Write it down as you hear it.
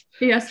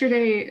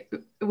Yesterday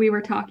we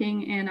were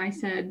talking and I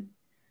said,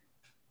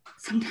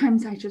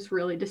 sometimes I just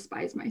really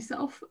despise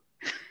myself.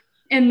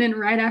 And then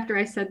right after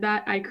I said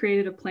that, I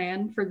created a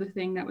plan for the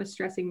thing that was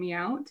stressing me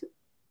out.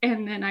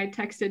 And then I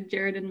texted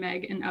Jared and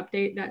Meg an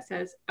update that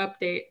says,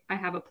 update, I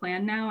have a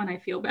plan now and I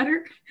feel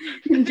better.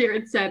 And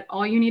Jared said,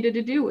 all you needed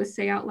to do was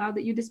say out loud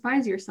that you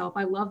despise yourself.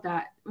 I love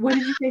that. What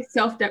did you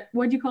say?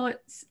 What did you call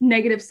it?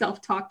 Negative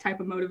self-talk type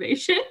of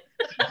motivation.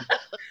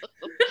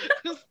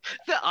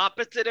 The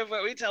opposite of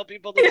what we tell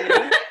people to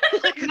do.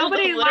 Like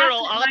Nobody the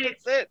literal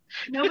opposite.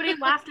 Nobody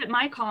laughed at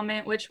my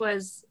comment, which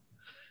was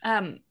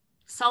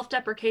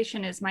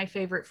self-deprecation is my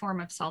favorite form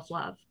of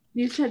self-love.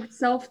 You said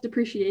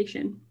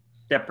self-depreciation.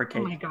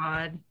 Oh my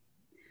God.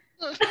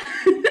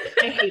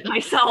 I hate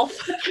myself.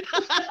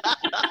 I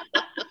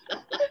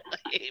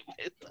hate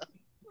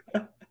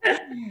myself.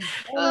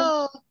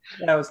 Oh,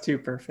 that was too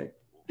perfect.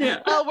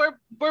 Yeah. Oh,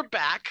 we're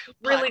back.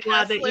 Really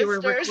glad that you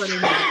were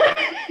recording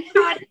that.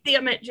 God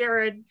damn it,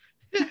 Jared.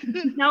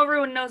 Now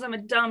everyone knows I'm a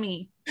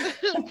dummy.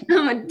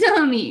 I'm a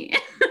dummy.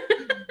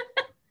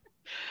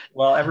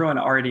 Well, everyone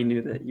already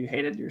knew that you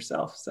hated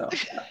yourself, so.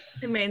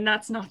 I mean,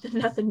 that's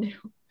nothing new.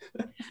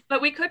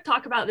 But we could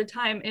talk about the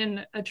time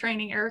in a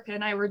training Erica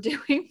and I were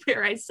doing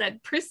where I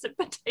said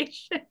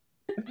precipitation.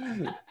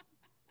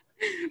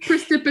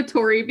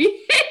 Precipitory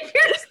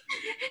behaviors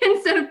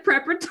instead of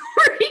preparatory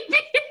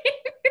behaviors.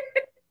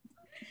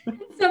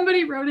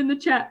 Somebody wrote in the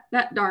chat,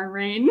 that darn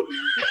rain.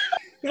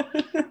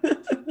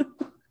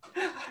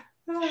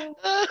 Oh,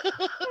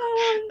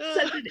 I'm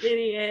such an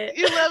idiot.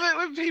 You love it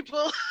when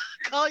people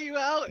call you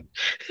out.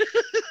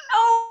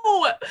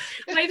 Oh,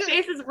 my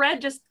face is red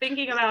just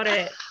thinking about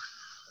it.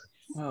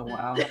 Oh,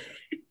 wow.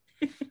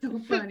 So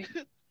funny.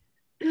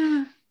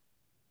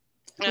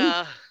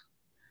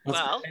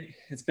 Well,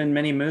 it's been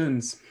many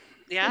moons.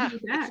 Yeah,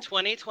 it's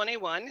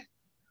 2021.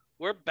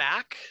 We're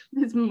back.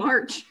 It's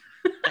March.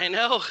 I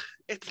know,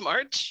 it's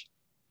March.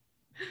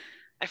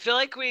 I feel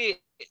like we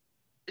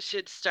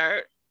should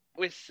start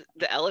with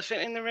the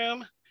elephant in the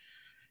room.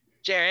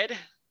 Jared,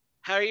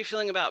 how are you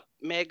feeling about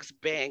Meg's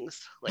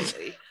bangs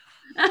lately?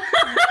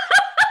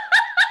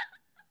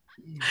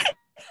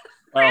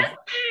 Well, that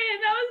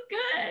was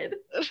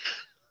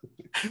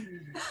good.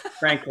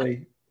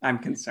 Frankly, I'm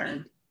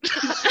concerned.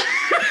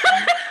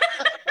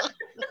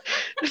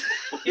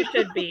 You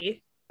should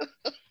be.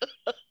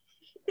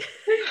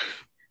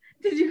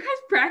 Did you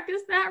guys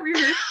practice that?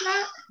 Rehearse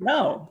that?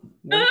 No. Oh,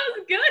 that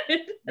was good.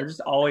 They're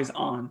just always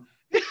on.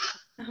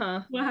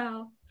 Uh-huh.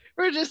 Wow.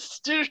 We're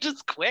just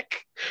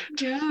quick.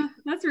 Yeah,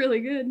 that's really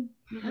good.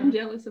 I'm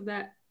jealous of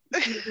that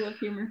level of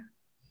humor.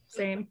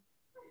 Same.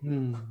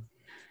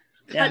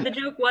 Yeah. But the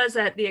joke was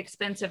at the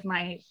expense of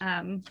my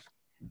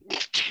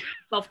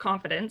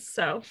self-confidence,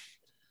 so.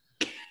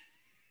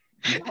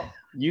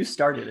 You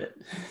started it.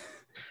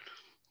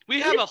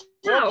 We have a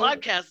whole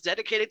podcast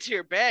dedicated to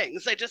your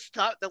bangs. I just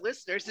thought the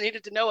listeners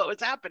needed to know what was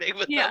happening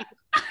with them.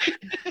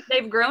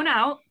 They've grown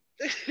out.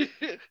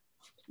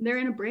 They're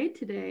in a braid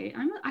today.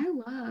 I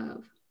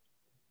love.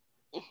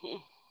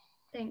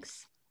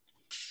 Thanks.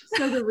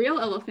 So the real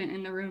elephant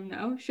in the room,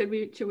 though, should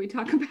we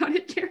talk about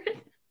it,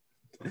 Jared?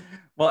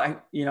 Well,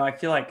 I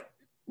feel like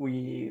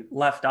we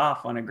left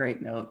off on a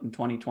great note in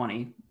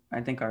 2020. I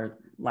think our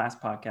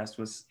last podcast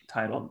was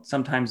titled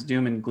 "Sometimes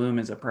Doom and Gloom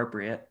is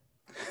Appropriate."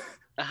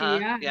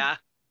 Yeah.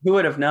 Who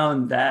would have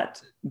known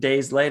that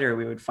days later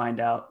we would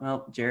find out,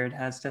 well, Jared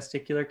has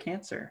testicular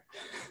cancer.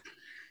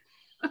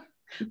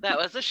 That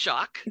was a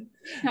shock.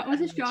 That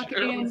was a shock.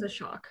 It was a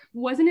shock.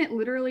 Wasn't it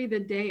literally the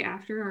day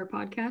after our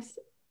podcast?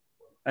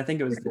 I think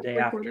it was the day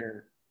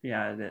after.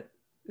 Yeah, that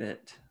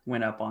it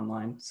went up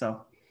online.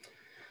 So,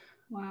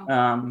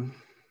 wow.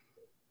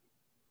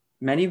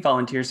 Many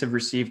volunteers have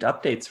received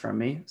updates from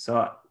me,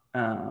 so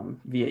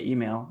via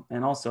email,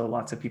 and also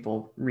lots of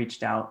people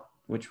reached out,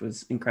 which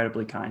was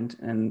incredibly kind.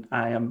 And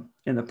I am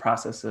in the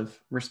process of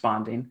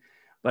responding.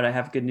 But I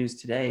have good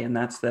news today, and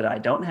that's that I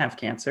don't have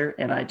cancer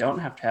and I don't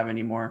have to have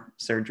any more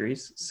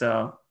surgeries.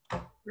 So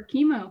for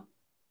chemo.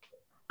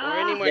 Or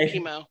any more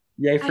chemo.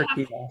 Yay for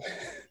chemo.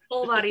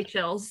 Full body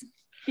chills.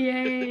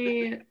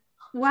 Yay.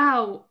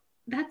 Wow.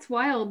 That's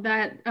wild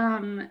that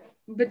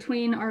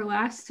between our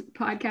last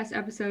podcast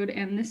episode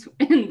and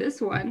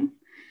this one,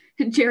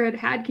 Jared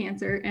had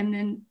cancer and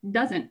then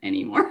doesn't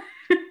anymore.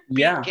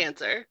 Yeah.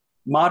 Cancer.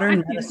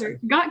 Modern medicine.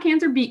 Got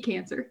cancer, beat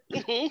cancer.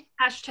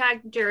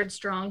 Hashtag Jared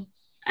Strong.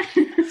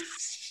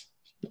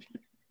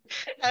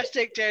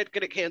 Hashtag Jared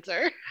good at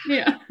cancer.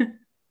 Yeah.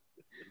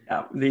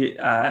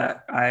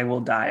 I will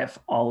die if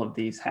all of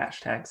these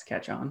hashtags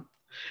catch on.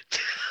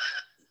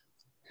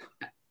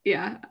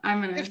 Yeah,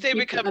 I'm gonna. If they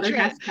become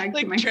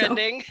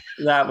trending,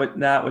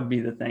 that would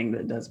be the thing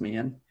that does me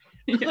in.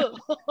 Yeah.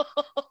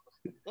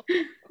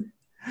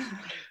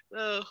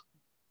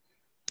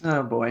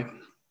 Oh boy.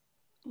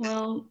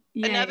 Well,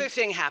 yay. Another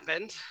thing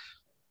happened.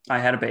 I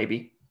had a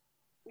baby.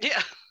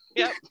 Yeah.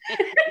 Yep.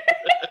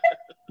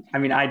 I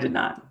mean, I did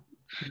not.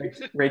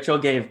 Rachel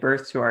gave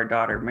birth to our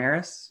daughter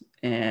Maris,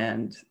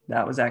 and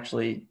that was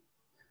actually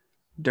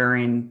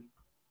during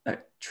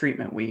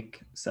treatment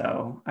week.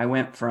 So I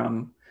went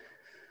from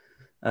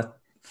a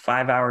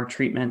 5-hour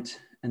treatment,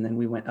 and then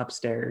we went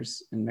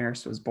upstairs, and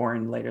Maris was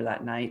born later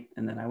that night.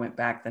 And then I went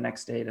back the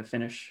next day to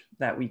finish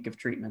that week of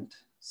treatment.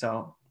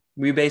 So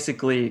we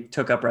basically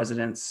took up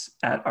residence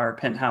at our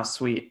penthouse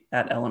suite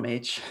at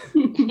LMH.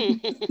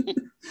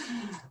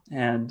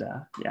 And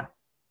yeah,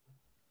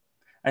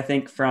 I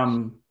think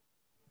from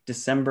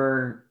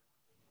December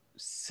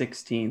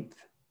 16th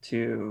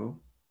to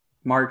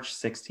March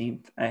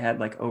 16th, I had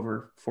like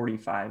over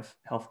 45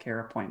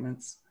 healthcare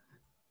appointments.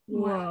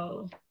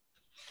 Whoa.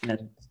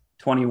 And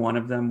 21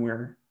 of them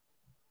were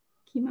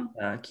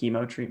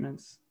chemo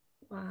treatments.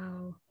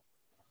 Wow.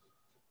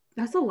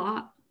 That's a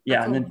lot.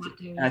 Yeah, That's and a then lot,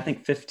 dude. I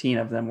think 15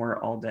 of them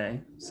were all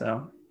day.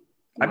 So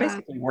I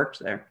basically worked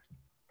there.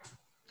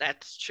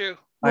 That's true.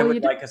 I Well,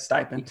 would like a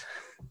stipend.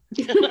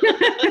 Dude,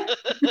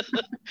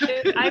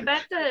 I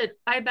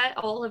bet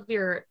all of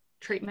your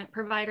treatment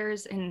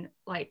providers and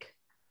like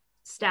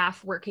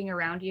staff working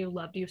around you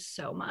loved you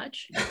so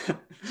much.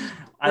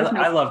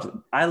 I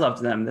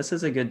loved them. This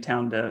is a good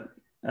town to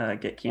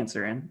get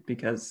cancer in,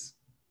 because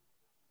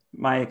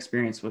my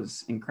experience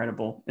was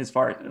incredible. As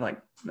far as,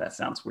 like, that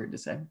sounds weird to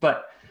say,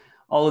 but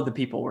all of the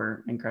people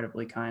were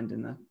incredibly kind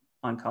in the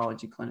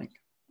oncology clinic.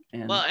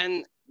 And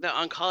the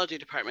oncology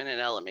department at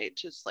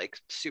LMH is like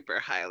super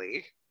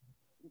highly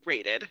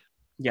rated.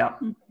 yeah.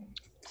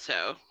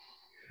 So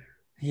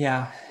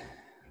Yeah.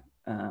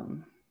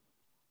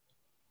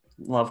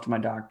 Loved my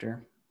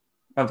doctor.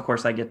 Of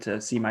course, I get to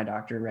see my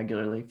doctor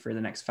regularly for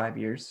the next 5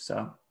 years,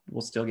 so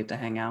we'll still get to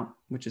hang out,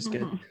 which is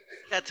good.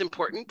 that's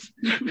important.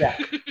 Yeah.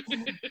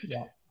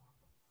 Yeah.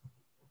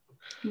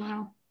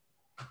 Wow.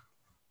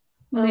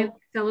 Well, they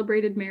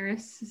celebrated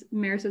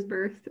Maris's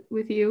birth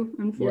with you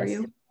and for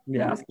you.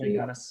 Yeah, they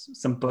got us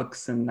some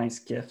books and nice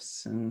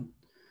gifts, and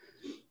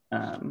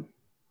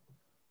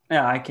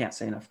yeah, I can't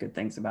say enough good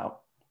things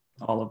about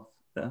all of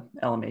the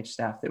LMH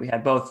staff that we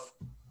had, both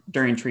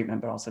during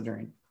treatment, but also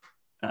during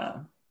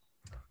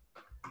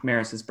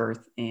Maris's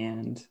birth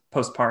and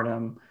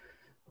postpartum.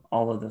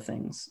 All of the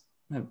things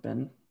have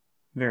been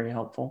very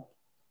helpful.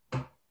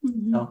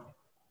 Mm-hmm. So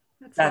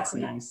that's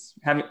nice.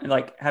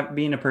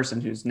 Being a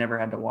person who's never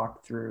had to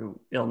walk through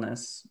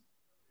illness,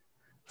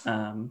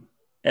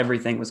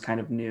 everything was kind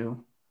of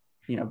new,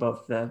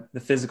 both the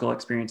physical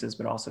experiences,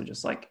 but also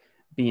just like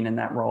being in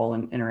that role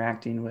and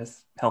interacting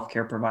with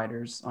healthcare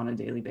providers on a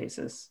daily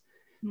basis.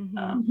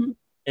 Mm-hmm.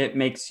 It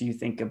makes you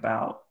think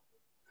about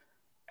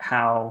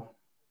how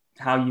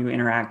you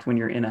interact when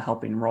you're in a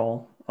helping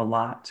role a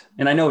lot.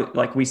 And I know,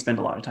 like, we spend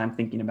a lot of time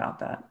thinking about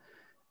that,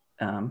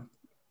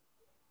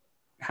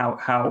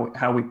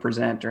 how we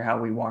present or how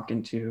we walk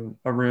into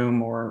a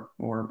room or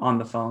on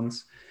the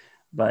phones.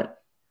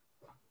 But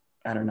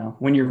I don't know,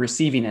 when you're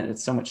receiving it,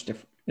 it's so much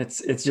different.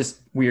 It's just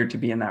weird to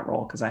be in that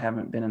role, because I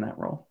haven't been in that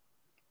role.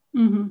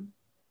 Mm-hmm.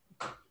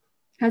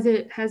 Has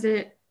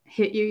it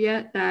hit you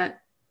yet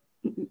that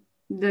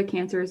the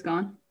cancer is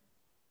gone?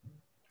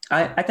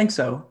 I think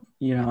so.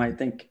 I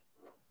think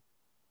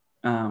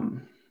I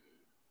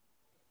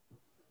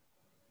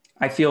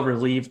feel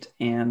relieved,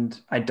 and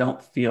I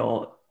don't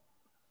feel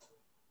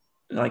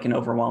like an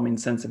overwhelming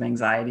sense of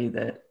anxiety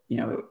that,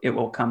 it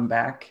will come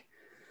back.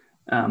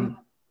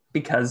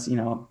 Because,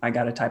 I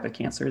got a type of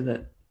cancer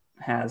that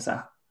has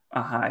a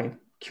high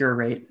cure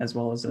rate as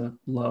well as a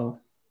low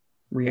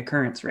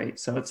reoccurrence rate.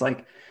 So it's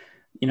like,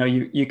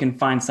 you can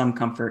find some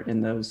comfort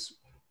in those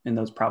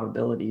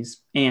probabilities.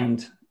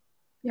 And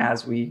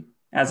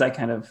as I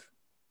kind of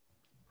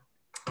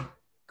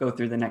go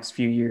through the next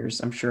few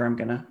years, I'm sure I'm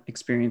going to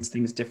experience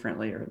things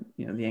differently, or,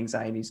 the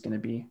anxiety is going to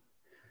be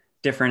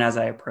different as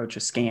I approach a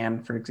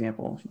scan, for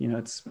example.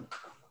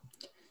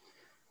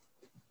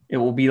 It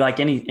will be like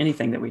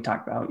anything that we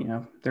talk about.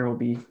 There will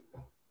be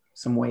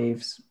some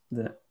waves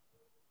that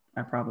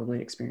I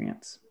probably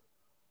experience,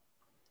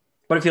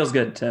 but it feels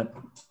good to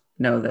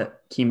know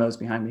that chemo's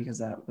behind me, because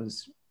that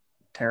was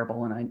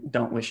terrible, and I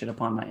don't wish it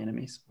upon my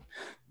enemies.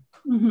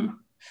 Mm-hmm.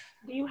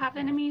 Do you have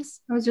enemies?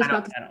 I was just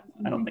about to.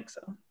 I don't think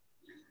so.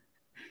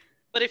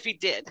 But if he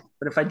did,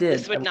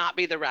 this would not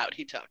be the route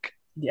he took.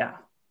 Yeah.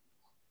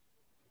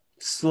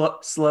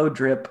 Slow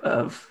drip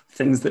of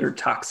things that are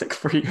toxic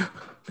for you.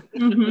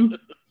 Mm-hmm.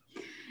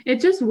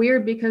 It's just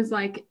weird because,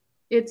 like,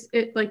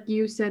 it like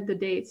you said, the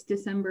dates,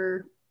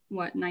 December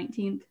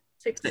 19th?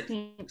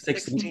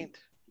 16th.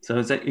 So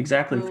it's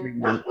exactly 3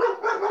 months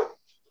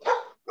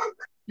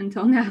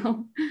until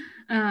now.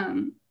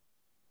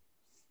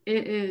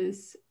 It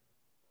is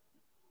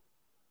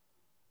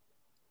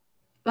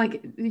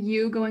like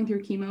you going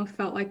through chemo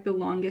felt like the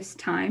longest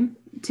time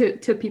to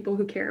people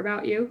who care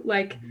about you.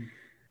 Like,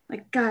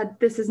 God,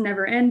 this is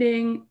never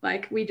ending.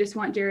 Like, we just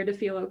want Jared to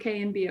feel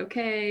okay and be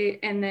okay.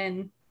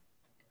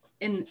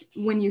 And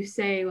when you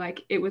say,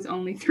 like, it was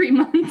only 3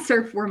 months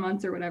or 4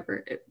 months or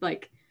whatever, it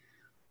like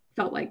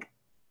felt like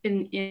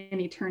in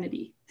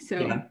eternity.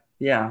 So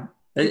yeah.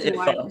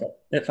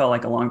 It felt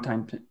like a long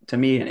time to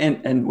me,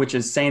 and which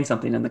is saying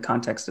something in the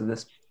context of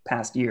this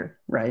past year,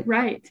 right?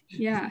 Right.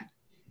 Yeah.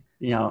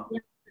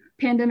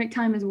 Pandemic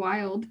time is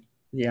wild.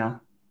 Yeah.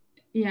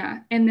 Yeah.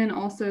 And then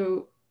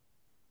also,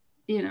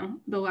 you know,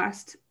 the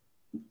last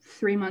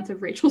 3 months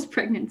of Rachel's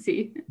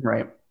pregnancy.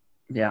 Right.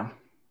 Yeah.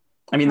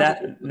 I mean,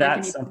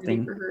 that's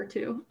something for her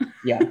too.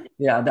 Yeah.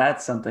 Yeah.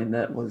 That's something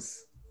that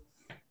was,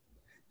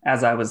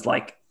 as I was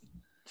like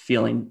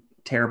feeling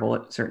terrible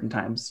at certain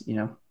times, you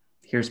know,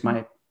 here's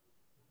my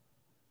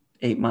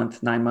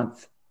 8-month,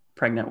 9-month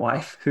pregnant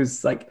wife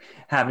who's like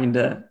having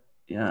to,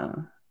 you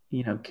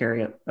know,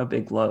 carry a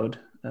big load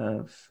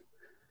of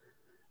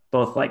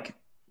both like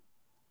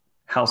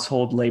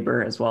household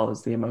labor as well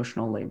as the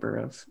emotional labor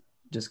of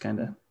just kind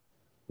of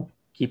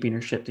keeping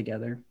her shit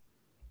together,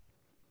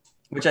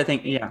 which I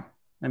think, yeah,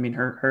 I mean,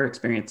 her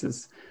experience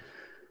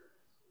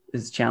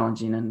is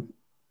challenging in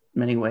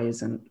many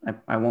ways. And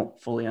I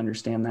won't fully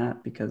understand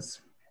that, because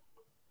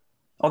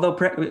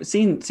although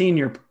seeing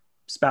your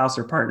spouse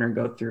or partner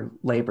go through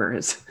labor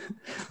is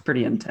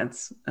pretty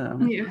intense.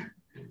 Yeah.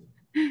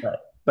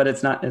 But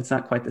it's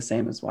not quite the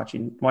same as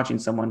watching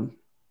someone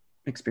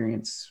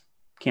experience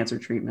cancer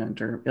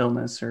treatment or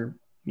illness, or,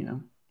 you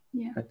know,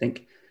 Yeah. I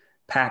think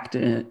packed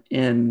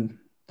in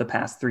the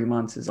past 3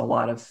 months is a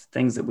lot of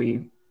things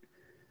that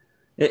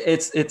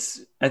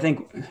it's I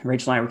think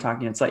Rachel and I were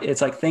talking, it's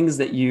like things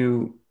that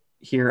you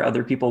hear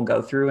other people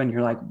go through and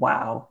you're like,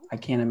 wow, I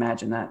can't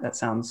imagine that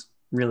sounds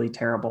really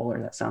terrible, or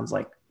that sounds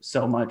like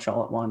so much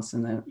all at once.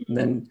 And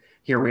then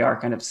here we are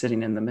kind of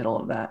sitting in the middle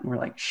of that, and we're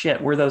like,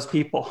 shit, we're those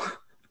people.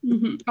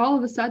 Mm-hmm. All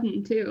of a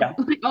sudden too. Yeah.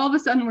 Like all of a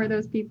sudden we're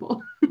those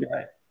people.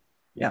 Right.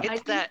 Yeah.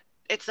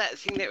 It's that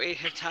thing that we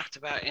have talked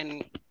about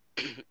in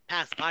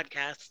past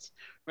podcasts,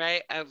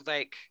 right? Of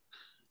like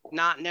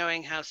not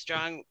knowing how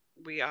strong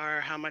we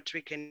are, how much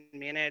we can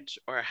manage,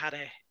 or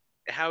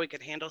how we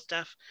can handle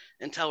stuff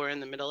until we're in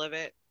the middle of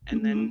it.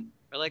 And then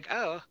we're like,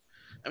 oh,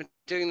 I'm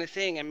doing the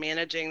thing, I'm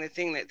managing the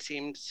thing that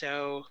seemed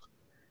so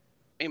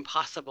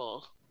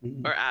impossible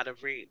or out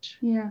of reach.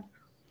 Yeah.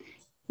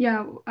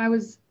 Yeah.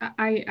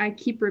 I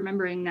keep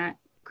remembering that,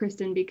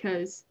 Kristin,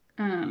 because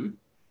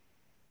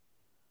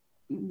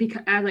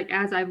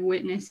as I've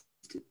witnessed,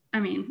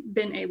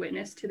 been a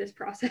witness to this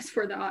process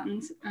for the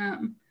Ottens,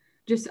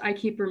 I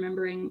keep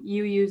remembering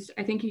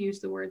I think you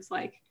used the words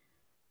like,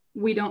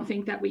 we don't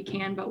think that we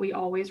can, but we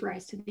always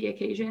rise to the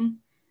occasion.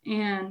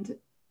 And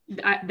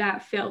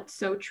that felt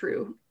so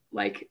true,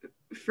 like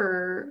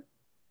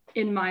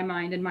in my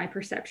mind and my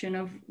perception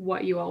of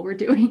what you all were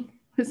doing.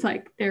 It's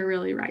like, they're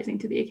really rising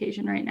to the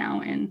occasion right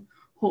now. And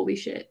holy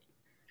shit,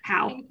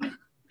 how?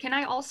 Can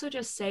I also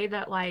just say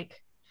that,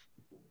 like,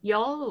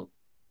 y'all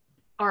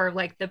are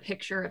like the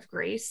picture of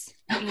grace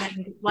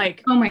and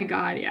like, oh my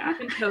God, yeah,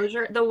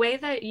 composure. The way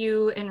that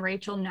you and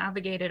Rachel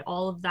navigated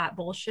all of that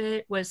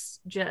bullshit was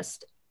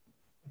just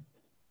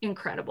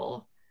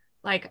incredible.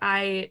 Like,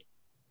 I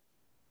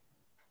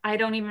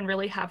don't even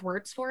really have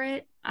words for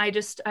it.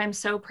 I'm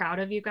so proud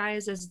of you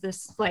guys as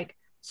this like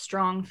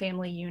strong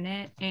family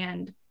unit,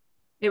 and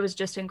it was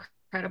just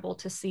incredible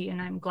to see.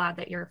 And I'm glad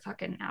that you're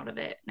fucking out of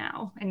it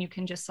now and you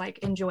can just like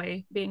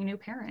enjoy being new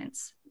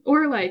parents,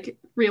 or like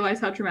realize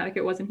how traumatic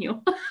it was and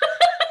heal.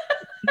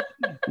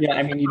 Yeah,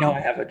 I mean, you know, I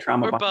have a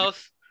trauma. Or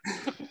both.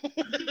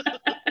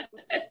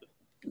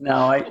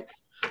 No,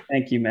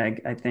 thank you,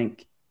 Meg. I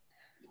think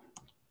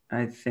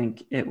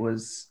it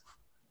was,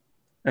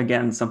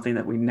 again, something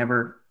that we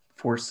never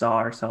foresaw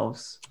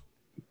ourselves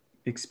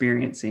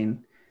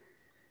experiencing.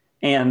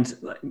 And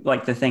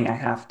like the thing I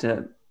have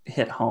to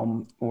hit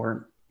home,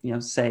 or, you know,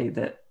 say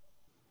that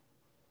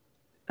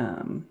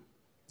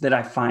that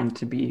I find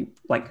to be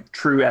like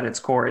true at its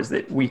core, is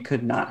that we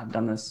could not have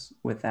done this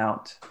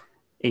without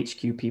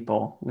HQ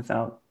people,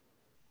 without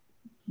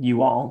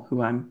you all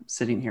who I'm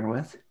sitting here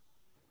with.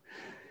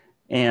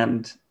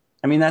 And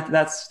I mean,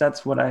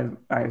 that's what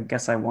I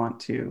guess I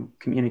want to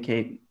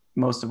communicate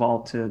most of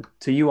all to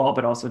you all,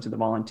 but also to the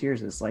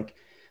volunteers, is like,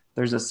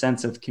 there's a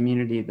sense of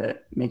community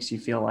that makes you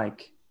feel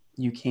like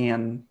you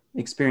can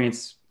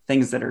experience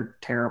things that are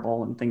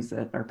terrible and things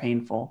that are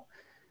painful.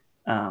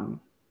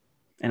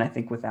 And I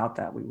think without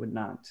that, we would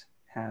not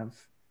have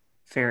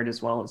fared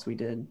as well as we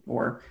did,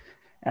 or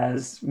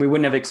as we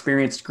wouldn't have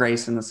experienced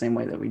grace in the same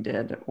way that we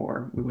did,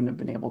 or we wouldn't have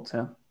been able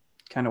to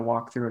kind of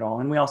walk through it all.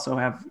 And we also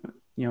have,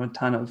 you know, a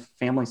ton of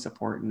family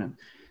support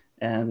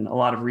and a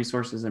lot of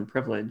resources and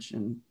privilege.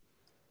 And,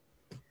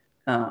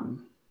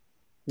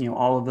 you know,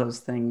 all of those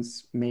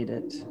things made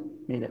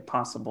it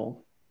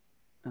possible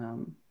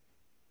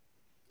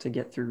to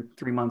get through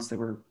 3 months that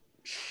were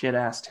shit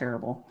ass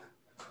terrible.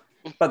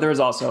 But there was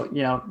also,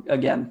 you know,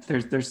 again,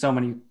 there's so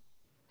many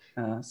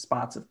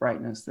spots of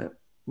brightness that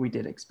we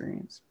did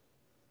experience.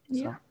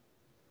 Yeah. So.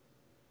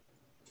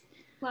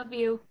 Love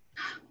you.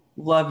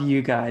 Love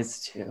you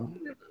guys too.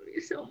 I love you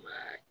so much.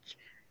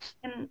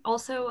 And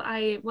also,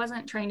 I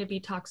wasn't trying to be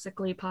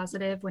toxically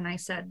positive when I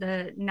said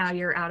that now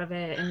you're out of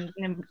it and you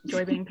can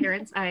enjoy being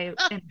parents. I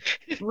am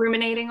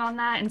ruminating on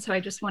that. And so I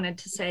just wanted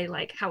to say,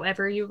 like,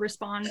 however you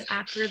respond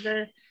after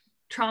the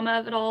trauma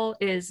of it all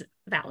is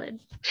valid.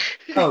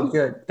 Oh,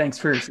 good. Thanks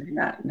for saying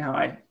that. Now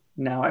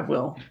I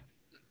will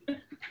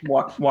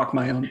walk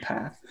my own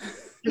path.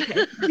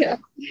 Okay. Yeah.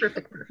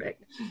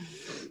 Perfect.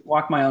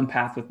 Walk my own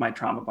path with my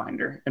trauma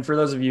binder. And for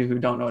those of you who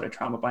don't know what a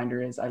trauma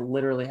binder is, I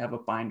literally have a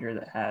binder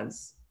that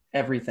has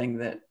everything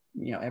that,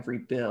 every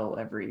bill,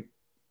 every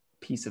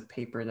piece of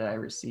paper that I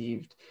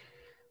received.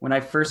 When I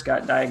first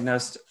got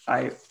diagnosed,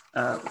 I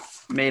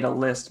made a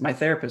list. My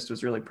therapist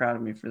was really proud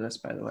of me for this,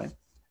 by the way.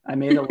 I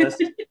made a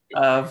list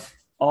of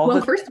all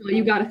well, first of all,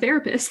 you got a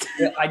therapist.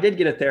 I did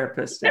get a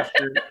therapist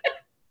after,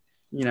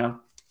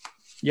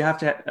 you have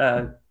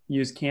to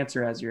use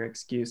cancer as your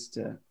excuse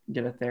to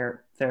get a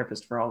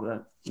therapist for all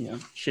the,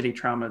 shitty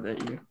trauma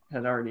that you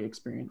had already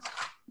experienced.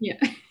 Yeah.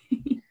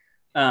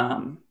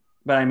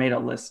 But I made a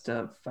list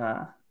of,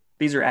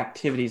 these are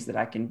activities that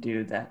I can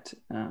do that,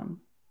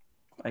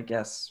 I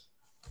guess,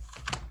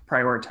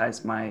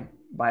 prioritize my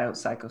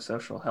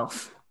biopsychosocial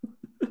health,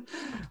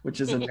 which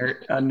is a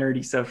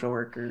nerdy social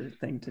worker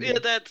thing to do. Yeah,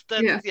 that's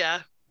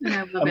yeah. And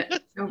I love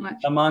it so much.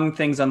 Among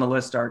things on the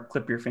list are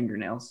clip your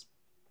fingernails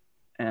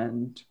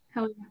and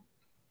Hell yeah.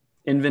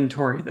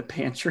 inventory the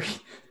pantry.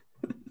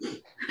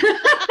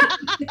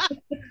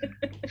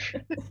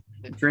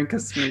 Drink a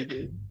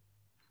smoothie.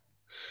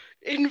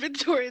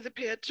 Inventory the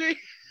pantry.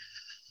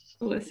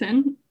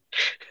 Listen.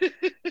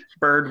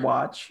 Bird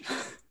watch.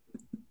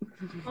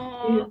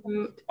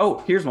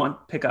 Oh, here's one.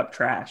 Pick up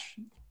trash.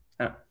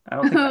 I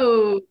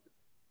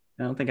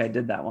don't think I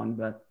did that one,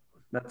 but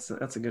that's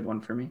a good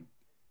one for me.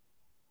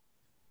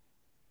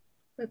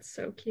 That's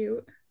so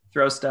cute.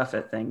 Throw stuff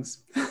at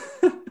things.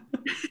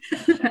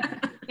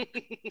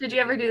 Did you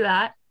ever do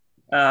that?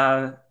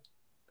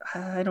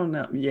 I don't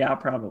know. Yeah,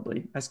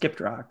 probably. I skipped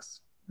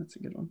rocks. That's a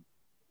good one.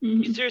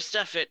 Mm-hmm. You threw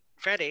stuff at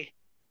Freddie.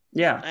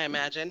 Yeah. I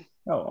imagine.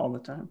 Oh, all the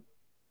time.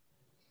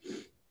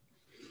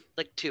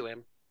 Like to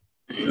him.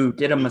 Ooh,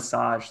 get a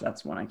massage.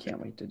 That's one I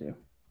can't wait to do.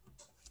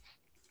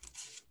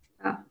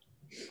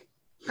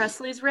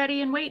 Presley's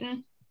ready and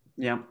waiting.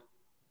 Yeah.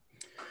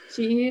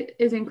 She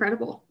is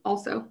incredible.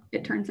 Also,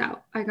 it turns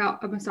out I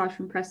got a massage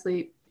from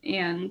Presley,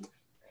 and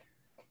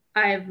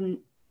I've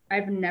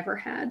never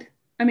had.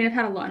 I mean, I've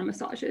had a lot of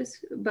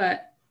massages,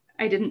 but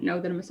I didn't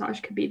know that a massage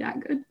could be that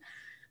good.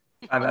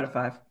 5 out of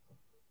 5.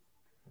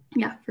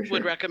 Yeah, for sure.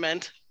 Would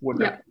recommend.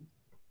 Yep.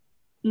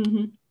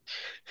 Mm-hmm.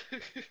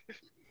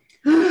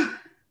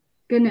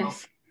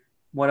 Goodness.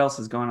 What else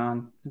is going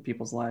on in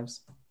people's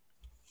lives?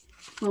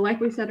 Well, like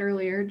we said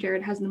earlier,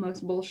 Jared has the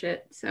most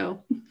bullshit,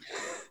 so.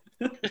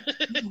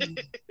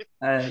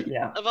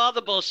 Yeah. Of all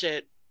the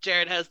bullshit,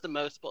 Jared has the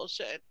most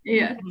bullshit.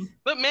 Yeah.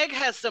 But Meg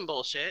has some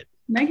bullshit.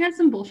 Meg has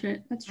some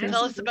bullshit. That's true.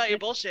 Tell us about your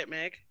bullshit,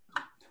 Meg.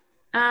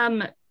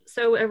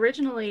 So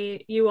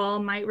originally, you all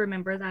might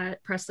remember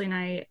that Presley and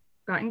I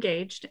got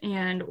engaged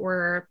and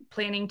were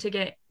planning to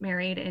get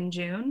married in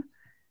June.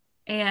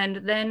 And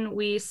then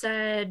we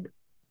said,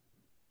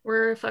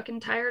 we're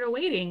fucking tired of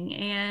waiting,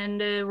 and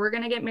we're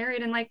going to get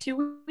married in like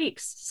 2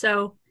 weeks.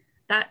 So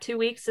that 2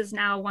 weeks is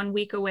now 1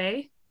 week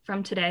away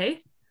from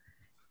today.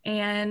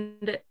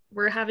 And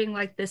we're having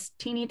like this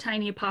teeny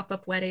tiny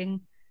pop-up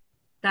wedding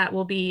that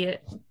will be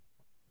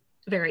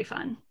very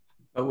fun.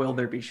 But will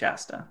there be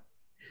Shasta?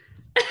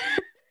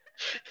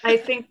 I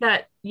think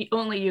that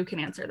only you can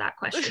answer that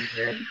question,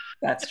 Jared.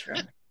 That's true.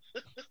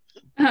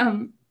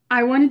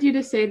 I wanted you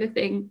to say the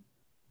thing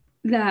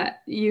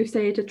that you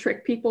say to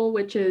trick people,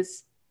 which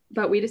is,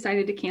 but we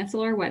decided to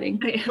cancel our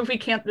wedding.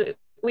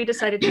 We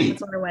decided to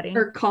cancel our wedding.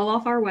 Or call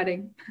off our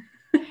wedding.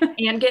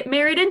 And get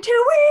married in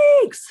 2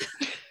 weeks.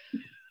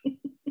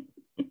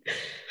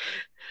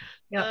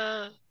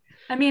 Yeah.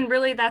 I mean,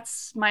 really,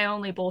 that's my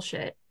only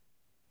bullshit.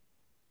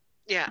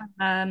 Yeah.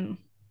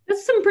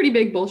 That's some pretty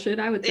big bullshit,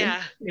 I would say.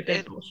 Yeah.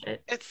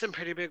 Bullshit. It's some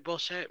pretty big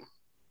bullshit.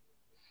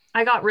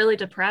 I got really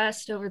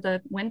depressed over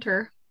the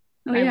winter.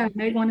 Oh, yeah.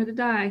 Meg wanted to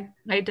die.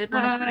 I did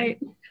want to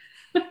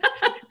die.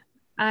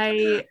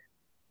 I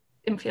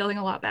am feeling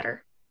a lot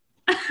better.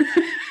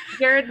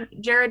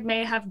 Jared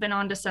may have been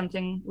onto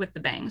something with the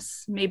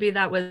bangs. Maybe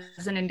that was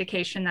an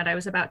indication that I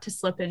was about to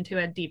slip into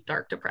a deep,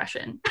 dark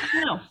depression. I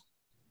don't know.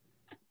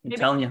 I'm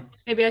telling you.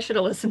 Maybe I should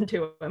have listened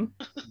to him.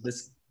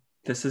 This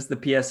is the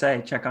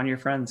PSA. Check on your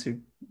friends who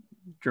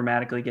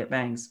dramatically get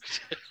bangs.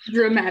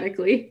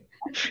 Dramatically.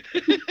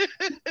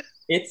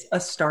 It's a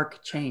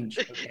stark change.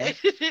 Okay?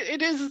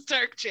 It is a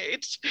stark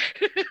change.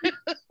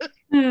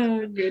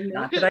 Oh, goodness.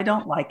 Not that I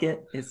don't like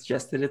it. It's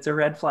just that it's a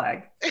red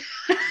flag.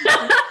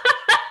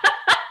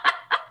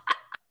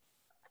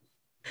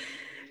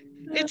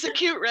 It's a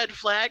cute red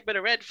flag, but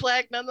a red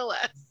flag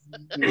nonetheless.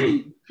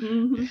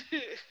 Mm-hmm.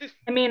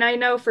 I mean, I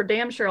know for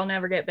damn sure I'll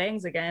never get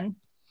bangs again.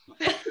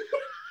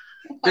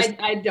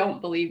 I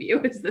don't believe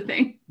you is the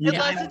thing.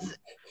 Unless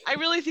I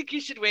really think you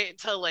should wait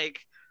until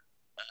like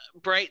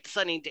bright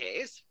sunny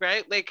days,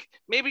 right? Like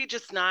maybe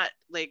just not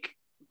like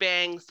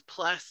bangs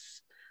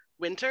plus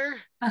winter.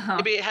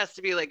 Maybe it has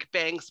to be like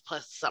bangs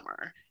plus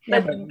summer.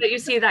 But you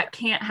see, that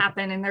can't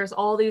happen, and there's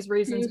all these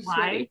reasons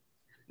why.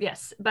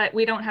 Yes, but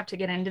we don't have to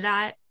get into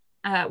that.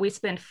 We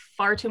spend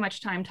far too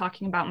much time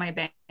talking about my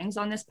bangs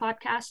on this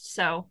podcast,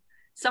 so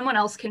someone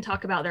else can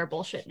talk about their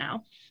bullshit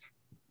now.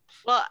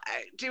 Well,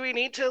 do we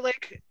need to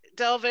like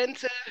delve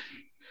into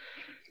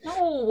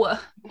No.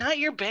 Not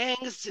your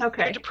bangs.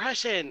 Okay. Your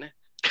depression.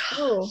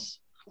 Oh,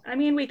 I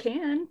mean, we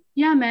can.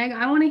 Yeah, Meg,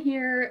 I want to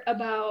hear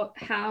about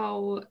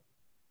how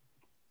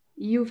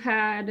you've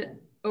had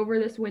over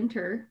this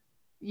winter,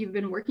 you've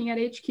been working at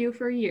HQ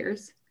for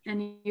years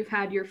and you've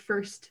had your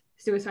first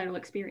suicidal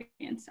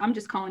experience. I'm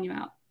just calling you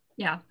out.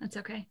 Yeah, that's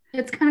okay.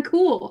 It's kind of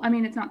cool. I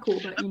mean, it's not cool,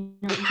 but you know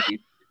what I'm saying.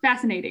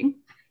 Fascinating.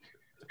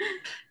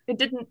 It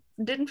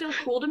didn't feel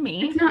cool to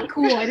me. It's not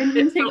cool. I didn't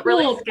even say cool.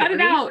 Really Cut it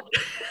out.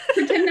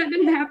 Pretend that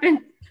didn't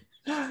happen.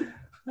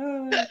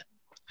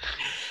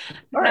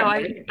 No,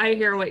 I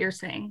hear what you're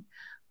saying.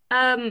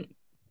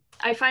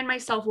 I find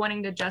myself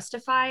wanting to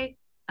justify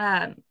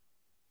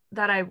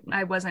that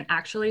I wasn't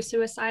actually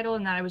suicidal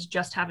and that I was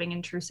just having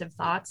intrusive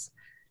thoughts.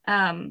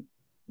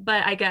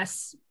 But I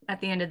guess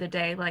at the end of the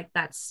day, like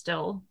that's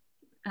still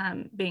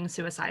being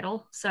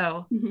suicidal.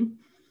 So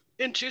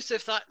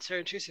intrusive thoughts are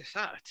intrusive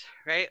thoughts,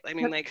 right? I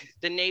mean, like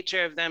the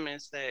nature of them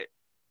is that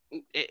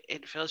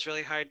it feels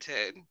really hard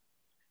to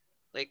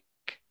like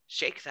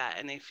shake that,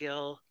 and they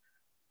feel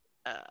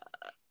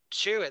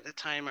true at the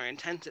time or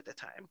intense at the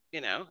time,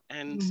 you know?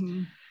 And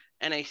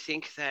I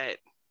think that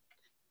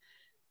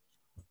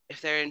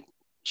if there are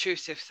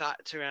intrusive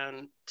thoughts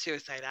around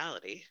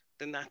suicidality,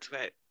 then that's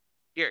what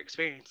your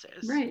experience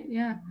is. Right,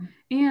 yeah.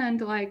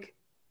 And like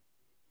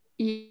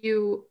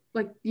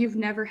you've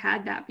never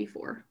had that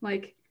before.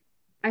 Like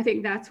I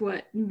think that's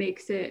what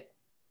makes it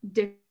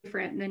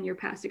different than your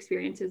past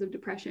experiences of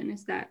depression,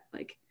 is that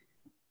like,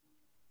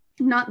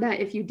 not that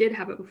if you did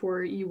have it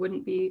before, you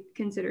wouldn't be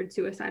considered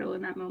suicidal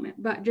in that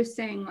moment, but just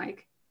saying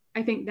like,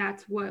 I think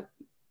that's what,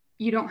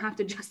 you don't have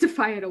to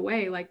justify it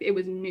away. Like it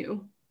was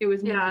new. It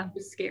was new. It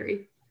was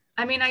scary.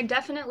 I mean, I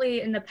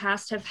definitely in the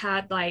past have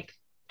had like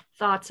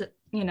thoughts,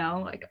 you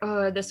know, like,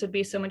 oh, this would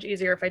be so much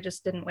easier if I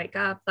just didn't wake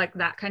up, like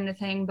that kind of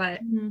thing. But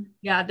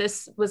yeah,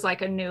 this was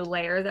like a new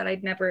layer that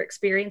I'd never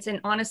experienced.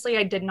 And honestly,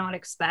 I did not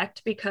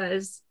expect,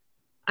 because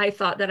I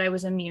thought that I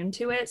was immune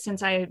to it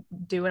since I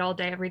do it all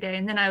day, every day.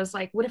 And then I was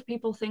like, what if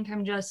people think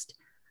I'm just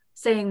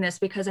saying this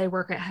because I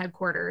work at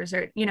headquarters?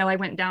 Or, you know, I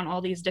went down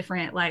all these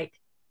different like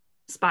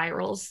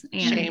spirals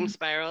and shame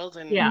spirals.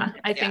 And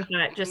I think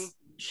that just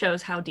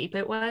shows how deep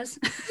it was.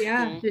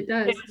 Yeah, it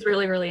does. It was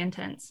really, really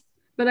intense.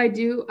 But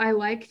I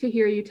like to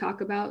hear you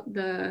talk about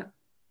the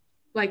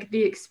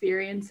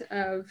experience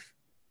of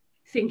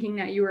thinking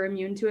that you were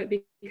immune to it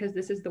because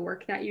this is the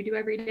work that you do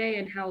every day,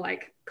 and how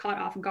like caught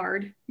off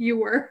guard you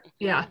were.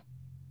 Yeah.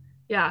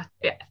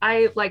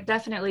 I like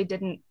definitely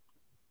didn't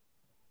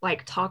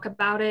like talk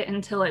about it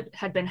until it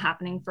had been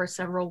happening for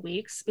several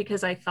weeks,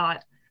 because I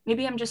thought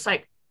maybe I'm just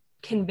like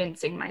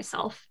convincing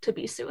myself to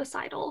be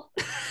suicidal.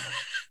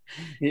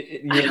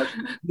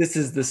 This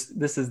is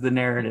the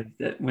narrative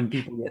that when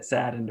people get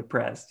sad and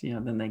depressed, you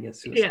know, then they get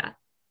suicidal.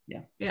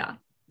 Yeah.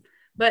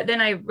 But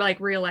then I like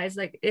realized,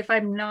 like, if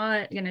I'm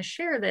not going to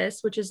share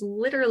this, which is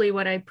literally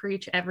what I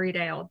preach every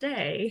day, all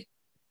day,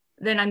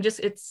 then I'm just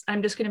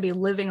going to be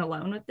living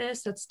alone with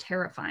this. That's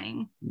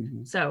terrifying.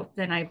 So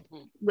then I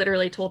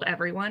literally told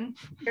everyone.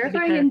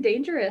 Terrifying and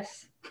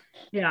dangerous.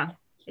 Yeah.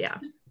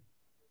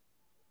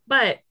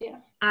 But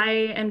I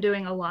am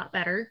doing a lot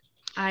better.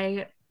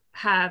 I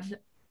have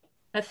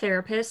a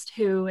therapist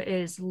who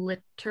is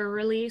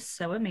literally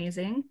so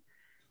amazing.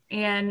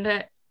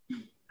 And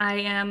I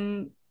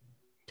am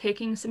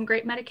taking some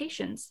great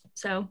medications.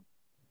 So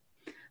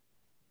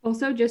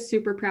also just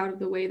super proud of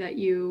the way that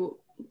you,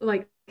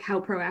 like,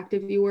 how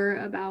proactive you were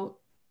about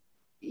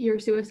your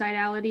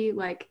suicidality.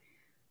 Like,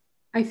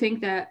 I think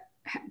that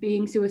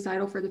being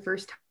suicidal for the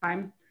first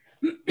time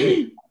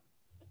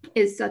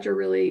is such a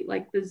really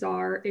like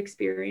bizarre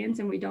experience,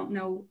 and we don't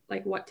know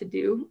like what to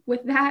do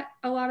with that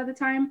a lot of the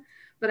time.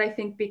 But I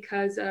think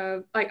because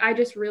of like, I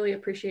just really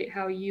appreciate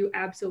how you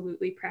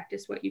absolutely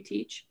practice what you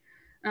teach.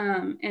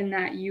 And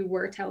that you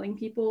were telling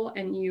people,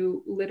 and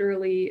you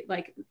literally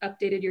like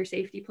updated your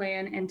safety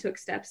plan and took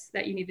steps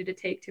that you needed to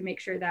take to make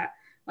sure that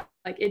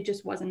like it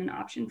just wasn't an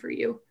option for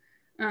you.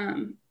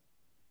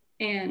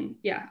 And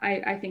yeah,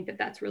 I think that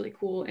that's really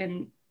cool,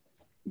 and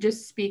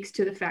just speaks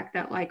to the fact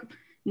that like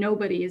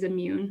nobody is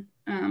immune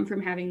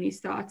from having these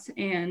thoughts,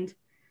 and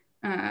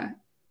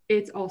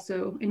it's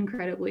also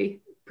incredibly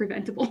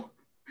preventable.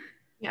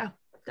 Yeah,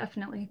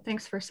 definitely.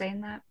 Thanks for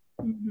saying that.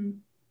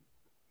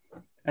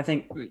 I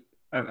think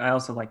I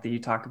also like that you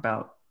talk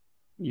about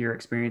your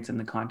experience in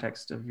the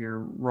context of your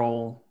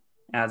role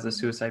as a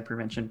suicide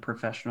prevention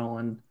professional.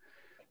 And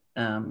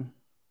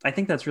I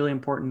think that's really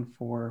important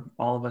for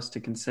all of us to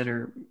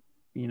consider.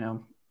 You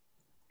know,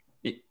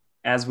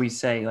 as we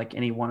say, like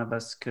any one of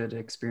us could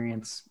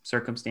experience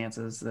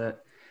circumstances that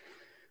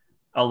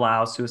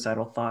allow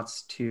suicidal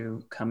thoughts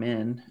to come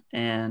in,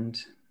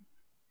 and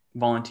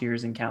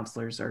volunteers and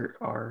counselors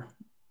are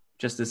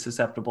just as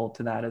susceptible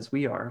to that as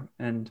we are.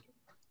 And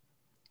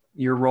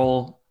your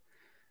role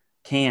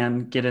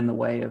can get in the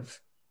way of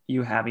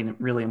you having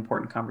really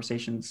important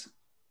conversations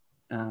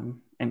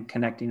and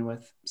connecting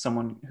with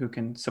someone who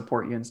can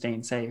support you and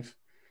staying safe.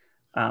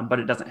 But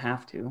it doesn't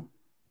have to.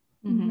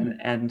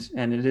 And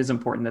it is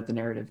important that the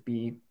narrative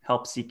be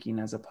help seeking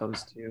as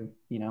opposed to,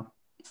 you know,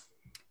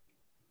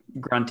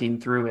 grunting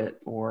through it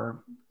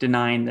or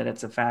denying that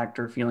it's a fact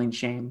or feeling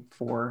shame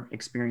for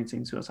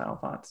experiencing suicidal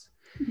thoughts.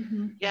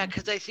 Mm-hmm. Yeah,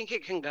 because I think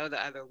it can go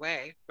the other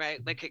way, right?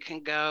 Like it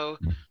can go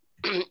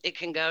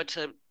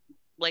to,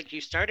 like,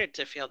 you started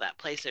to feel that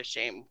place of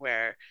shame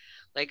where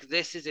like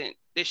this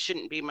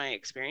shouldn't be my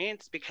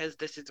experience because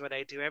this is what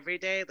I do every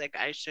day. Like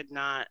I should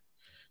not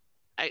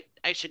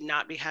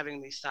be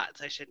having these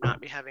thoughts. I should not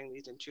be having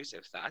these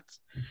intrusive thoughts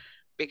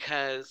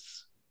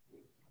because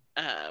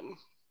I'm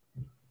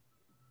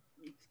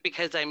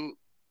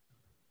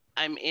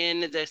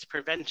in this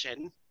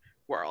prevention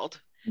world,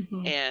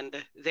 Mm-hmm.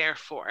 and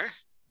therefore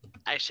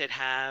I should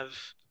have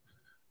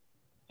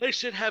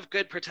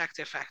good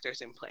protective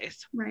factors in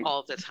place Right.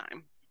 all the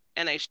time,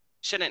 and I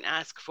shouldn't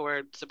ask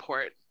for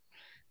support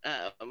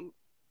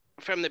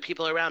from the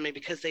people around me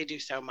because they do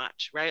so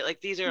much, right?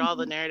 Like these are all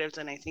the narratives,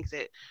 and I think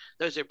that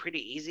those are pretty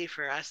easy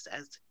for us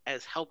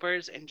as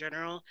helpers in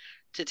general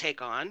to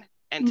take on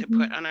and to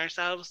put on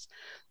ourselves.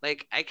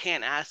 Like I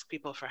can't ask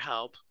people for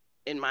help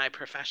in my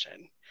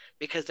profession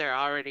because they're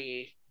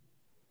already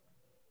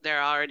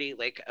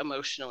like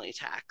emotionally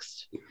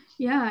taxed.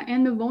 Yeah,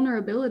 and the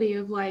vulnerability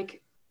of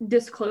like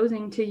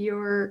disclosing to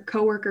your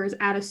coworkers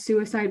at a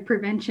suicide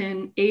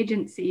prevention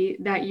agency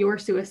that you're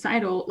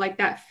suicidal, like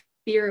that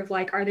fear of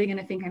like, are they going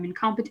to think I'm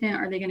incompetent?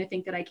 Are they going to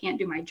think that I can't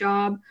do my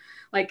job?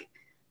 Like,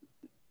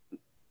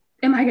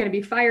 am I going to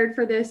be fired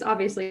for this?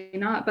 Obviously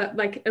not. But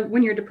like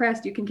when you're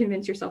depressed, you can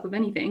convince yourself of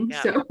anything.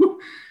 Yeah. So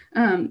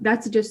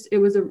that's just, it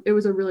was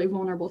a really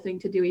vulnerable thing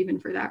to do even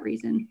for that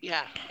reason.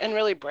 Yeah. And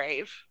really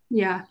brave.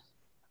 Yeah.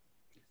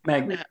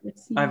 Meg,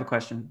 I have a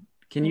question.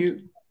 Can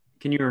you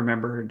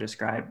remember or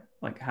describe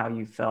like how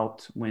you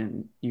felt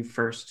when you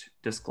first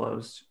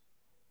disclosed,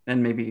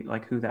 and maybe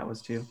like who that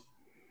was to?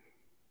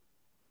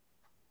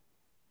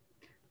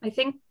 I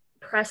think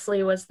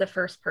Presley was the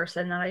first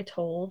person that I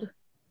told,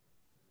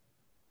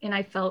 and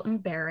I felt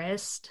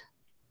embarrassed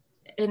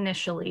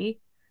initially,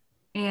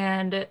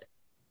 but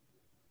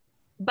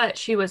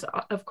she was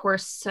of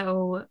course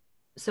so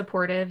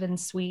supportive and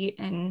sweet,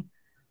 and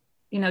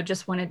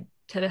just wanted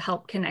to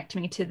help connect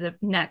me to the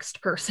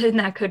next person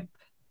that could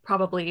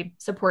probably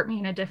support me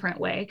in a different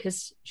way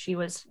because she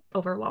was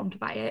overwhelmed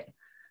by it.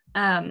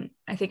 I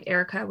think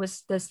Erica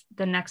was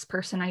the next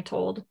person I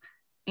told,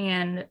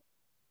 and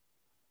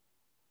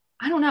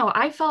I don't know,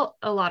 I felt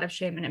a lot of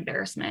shame and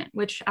embarrassment,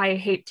 which I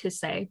hate to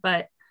say,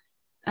 but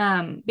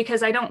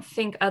because I don't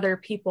think other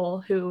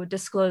people who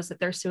disclose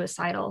that they're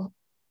suicidal,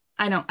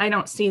 I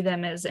don't see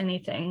them as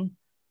anything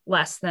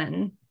less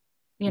than,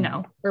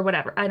 or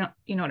whatever. I don't,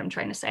 you know what I'm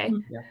trying to say?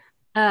 Yeah.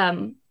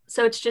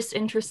 So it's just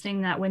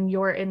interesting that when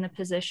you're in the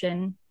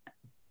position,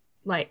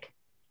 like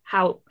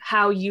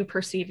how you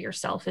perceive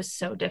yourself is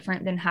so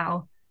different than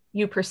how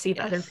you perceive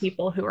other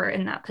people who are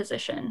in that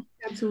position.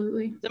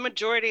 Absolutely. The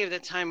majority of the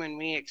time when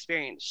we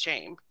experience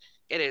shame,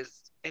 it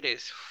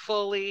is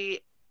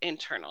fully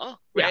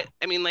internal, right? Yeah.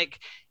 I mean, like,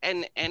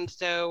 and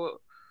so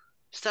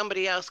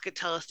somebody else could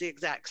tell us the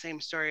exact same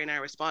story, and our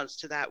response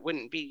to that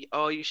wouldn't be,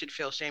 oh, you should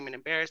feel shame and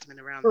embarrassment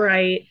around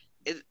right.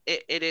 that.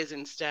 It is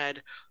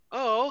instead,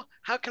 oh,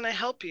 how can I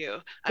help you?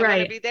 I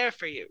want to be there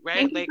for you,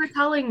 right? Thank you for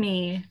telling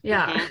me.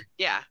 Yeah.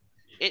 Yeah.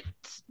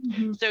 It's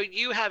so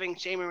you having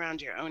shame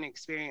around your own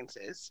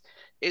experiences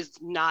is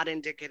not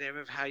indicative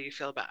of how you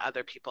feel about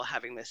other people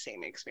having the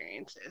same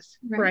experiences.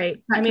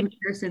 Right. That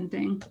comparison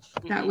thing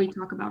that we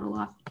talk about a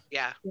lot.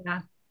 Yeah. Yeah.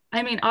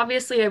 I mean,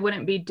 obviously I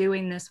wouldn't be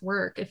doing this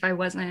work if I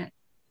wasn't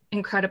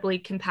incredibly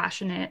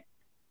compassionate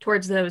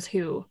towards those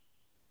who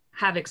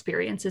have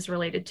experiences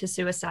related to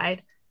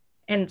suicide.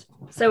 And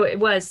so it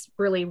was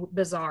really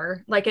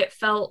bizarre. Like it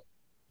felt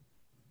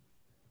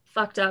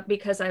fucked up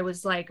because I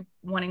was like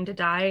wanting to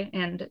die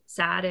and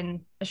sad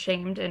and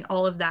ashamed and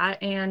all of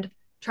that, and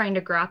trying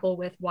to grapple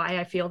with why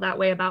I feel that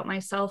way about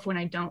myself when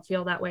I don't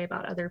feel that way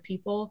about other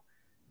people.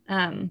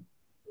 It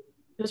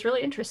was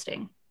really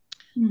interesting.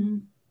 Mm-hmm.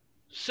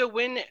 So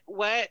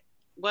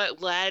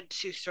what led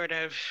to sort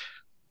of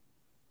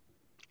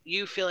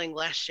you feeling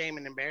less shame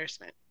and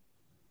embarrassment?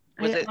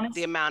 Was it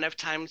the amount of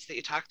times that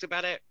you talked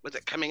about it? Was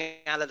it coming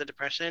out of the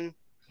depression?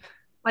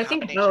 I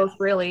think both,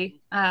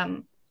 really.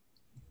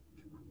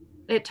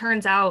 It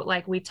turns out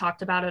like we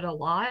talked about it a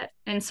lot.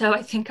 And so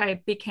I think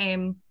I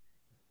became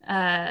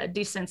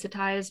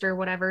desensitized or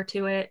whatever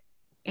to it.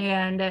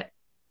 And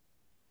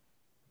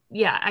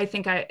yeah, I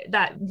think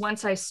that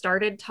once I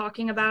started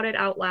talking about it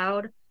out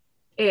loud,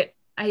 I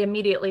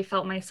immediately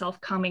felt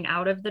myself coming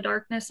out of the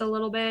darkness a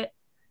little bit.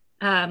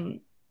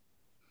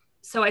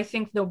 So I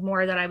think the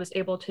more that I was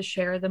able to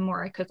share, the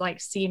more I could like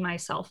see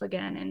myself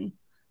again and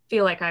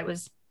feel like I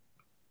was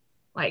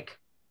like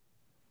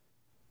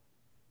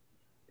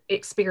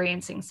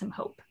experiencing some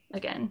hope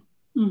again.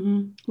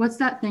 Mm-hmm. What's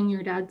that thing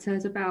your dad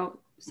says about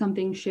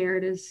something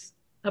shared is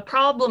a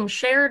problem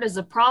shared is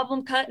a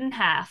problem cut in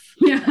half?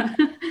 Yeah.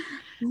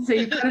 So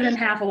you cut it in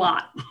half a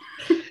lot.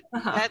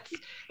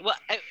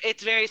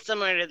 It's very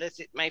similar to this.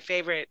 My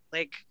favorite,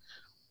 like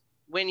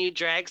when you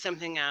drag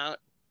something out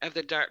of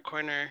the dark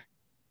corner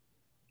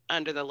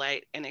under the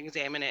light and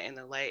examine it in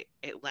the light,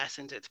 it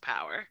lessens its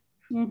power.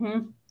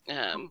 Mm-hmm.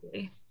 And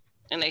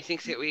I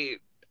think that we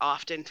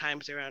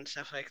oftentimes around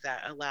stuff like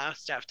that allow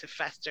stuff to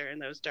fester in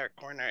those dark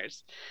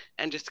corners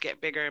and just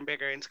get bigger and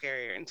bigger and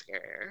scarier and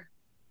scarier.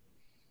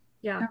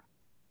 Yeah.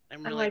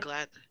 I'm really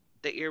glad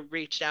that your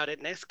reached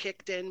outedness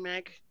kicked in,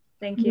 Meg.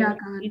 Thank you. Yeah,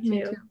 God, me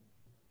too.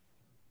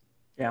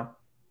 Yeah.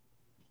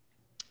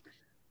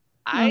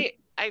 I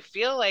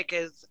feel like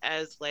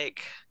as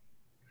like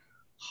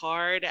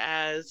hard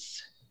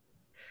as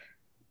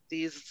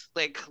these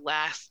like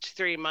last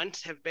 3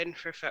 months have been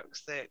for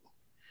folks, that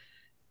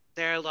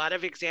there are a lot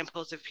of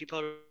examples of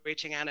people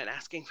reaching out and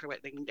asking for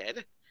what they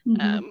needed.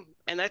 And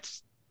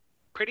that's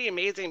pretty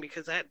amazing,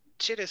 because that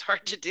shit is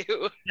hard to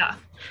do. Yeah,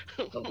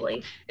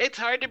 totally. It's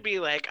hard to be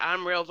like,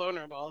 I'm real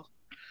vulnerable,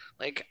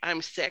 like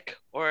I'm sick,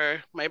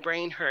 or my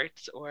brain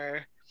hurts,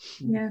 or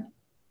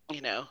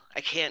you know,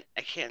 I can't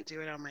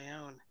do it on my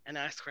own, and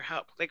ask for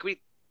help. Like,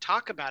 we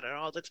talk about it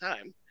all the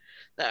time,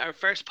 that our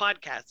first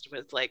podcast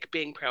was like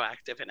being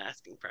proactive and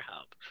asking for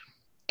help,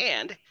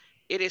 and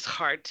it's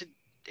hard to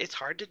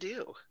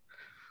do,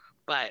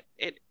 but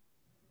it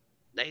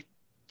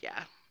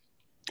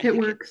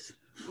works.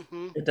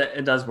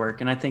 It does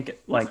work. And I think,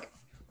 like,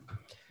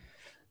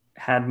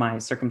 had my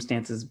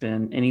circumstances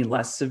been any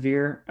less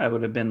severe, I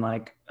would have been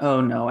like,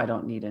 oh no, I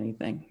don't need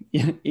anything.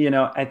 You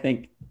know, I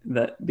think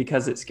that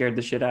because it scared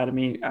the shit out of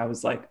me, I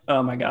was like,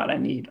 oh my God, I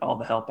need all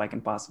the help I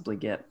can possibly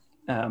get.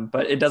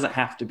 But it doesn't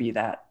have to be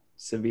that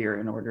severe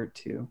in order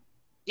to.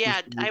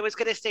 Yeah, I was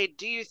going to say,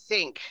 do you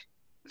think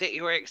that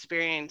your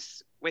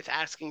experience with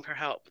asking for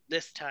help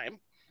this time,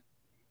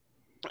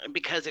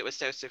 because it was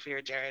so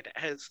severe, Jared,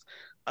 has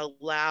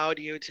allowed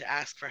you to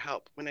ask for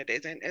help when it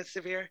isn't as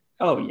severe?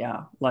 Oh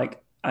yeah.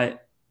 Like I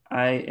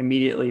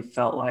immediately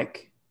felt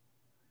like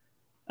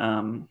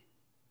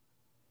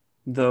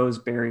those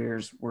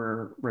barriers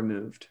were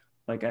removed.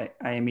 Like I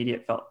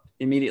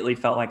immediately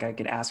felt like I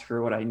could ask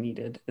for what I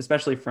needed,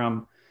 especially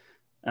from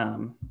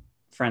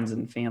friends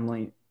and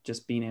family.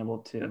 Just being able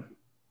to,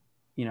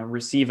 you know,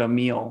 receive a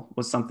meal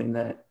was something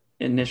that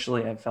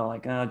initially I felt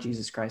like, oh,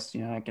 Jesus Christ,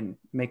 you know, I can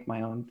make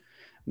my own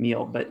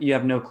meal. But you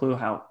have no clue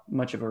how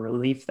much of a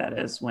relief that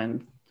is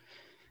when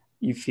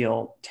you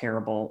feel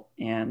terrible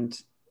and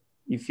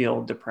you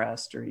feel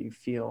depressed, or you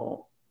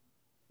feel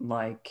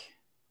like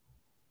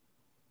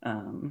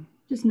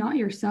just not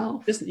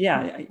yourself.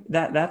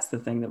 That's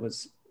the thing that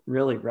was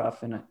really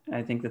rough. And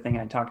I think the thing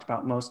I talked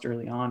about most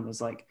early on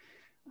was like,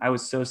 I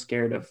was so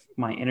scared of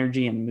my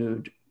energy and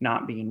mood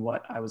not being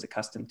what I was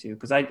accustomed to,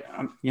 because I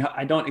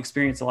don't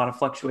experience a lot of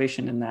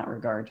fluctuation in that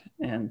regard.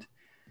 And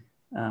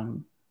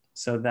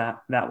so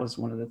that was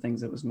one of the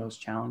things that was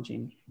most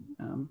challenging,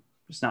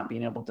 just not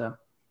being able to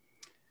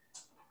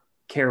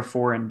care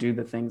for and do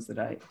the things that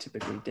I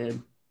typically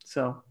did.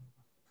 So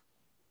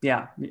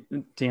yeah,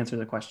 to answer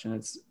the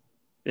question,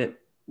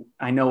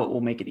 I know it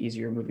will make it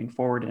easier moving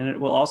forward, and it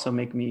will also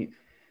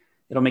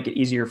it'll make it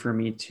easier for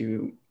me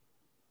to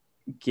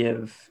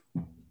give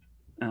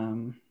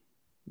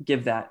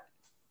that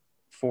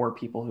for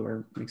people who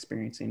are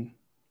experiencing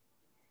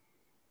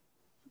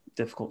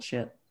difficult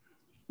shit.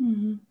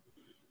 Mm-hmm.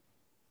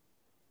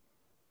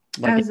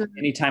 Like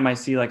anytime I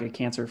see like a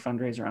cancer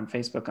fundraiser on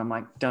Facebook, I'm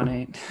like,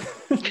 donate.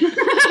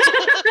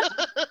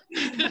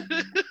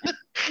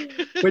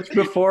 Which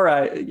before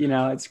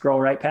I'd scroll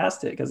right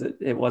past it because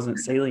it wasn't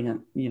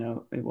salient,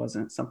 it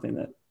wasn't something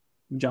that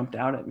jumped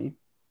out at me.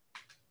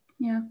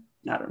 Yeah.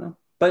 I don't know.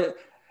 But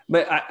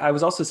I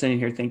was also sitting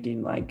here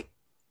thinking like,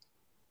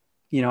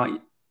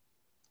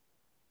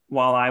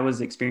 while I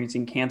was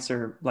experiencing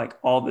cancer, like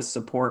all this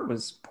support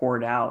was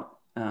poured out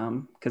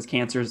because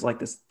cancer is like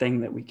this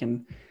thing that we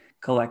can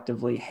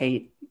collectively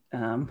hate,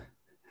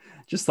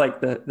 just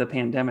like the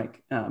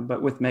pandemic.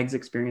 But with Meg's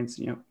experience,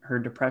 her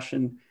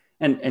depression,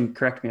 and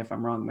correct me if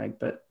I'm wrong, Meg,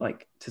 but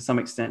like to some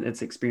extent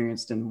it's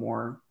experienced in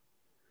more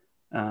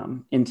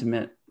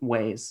intimate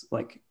ways.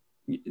 Like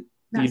you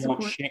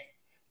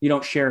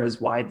don't share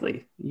as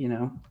widely,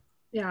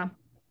 Yeah.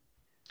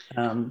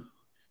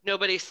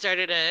 Nobody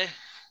started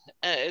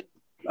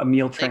a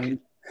meal train,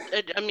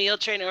 like a meal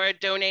train or a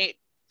donate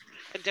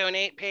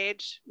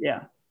page.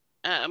 Yeah.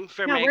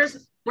 For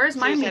Meg's where's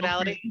my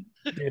suicidality?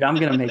 Dude, I'm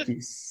gonna make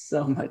you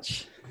so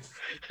much.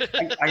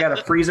 I got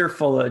a freezer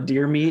full of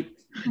deer meat.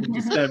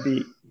 It's gonna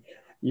be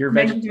your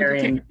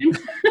vegetarian.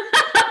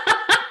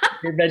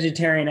 Your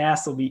vegetarian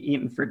ass will be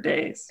eaten for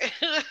days.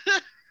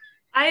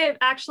 I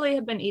actually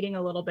have been eating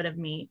a little bit of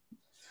meat.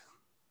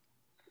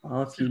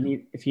 Well, if you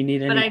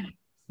need any, but I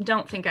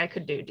don't think I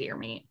could do deer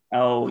meat.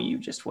 Oh, you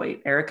just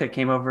wait. Erica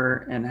came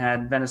over and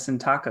had venison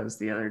tacos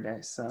the other day,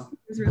 so it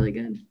was really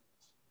good.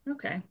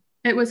 Okay.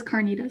 It was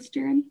carnitas,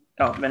 Jared.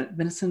 Oh,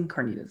 venison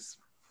carnitas.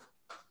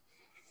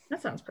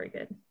 That sounds pretty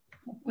good.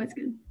 That's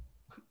good.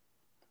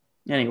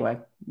 Anyway,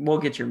 we'll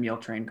get your meal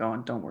train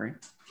going. Don't worry.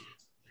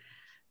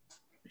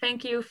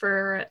 Thank you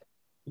for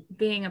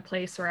being a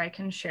place where I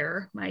can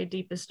share my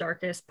deepest,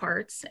 darkest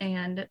parts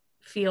and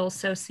feel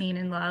so seen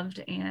and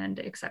loved and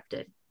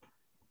accepted.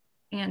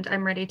 And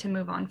I'm ready to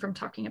move on from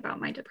talking about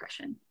my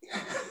depression.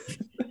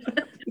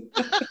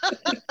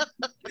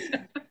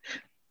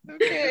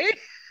 Okay.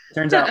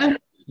 Turns out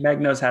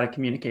Meg knows how to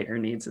communicate her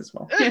needs as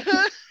well.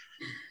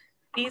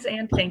 Please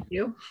and thank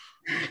you.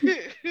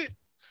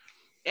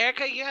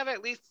 Erica, you have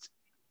at least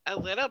a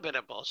little bit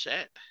of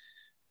bullshit.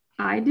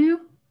 I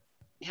do?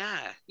 Yeah,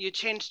 you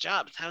changed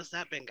jobs. How's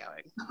that been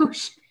going? Oh,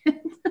 shit.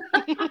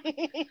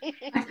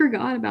 I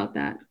forgot about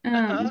that.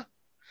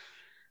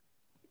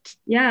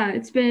 Yeah,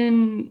 it's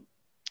been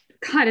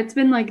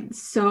like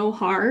so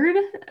hard.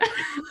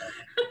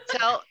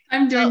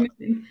 I'm doing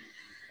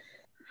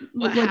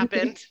what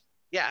happened.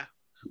 Yeah,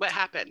 what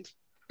happened?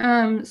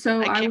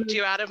 So I kicked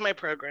you out of my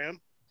program.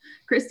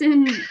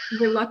 Kristin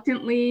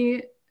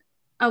reluctantly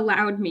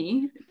allowed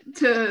me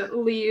to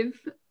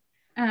leave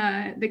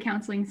the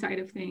counseling side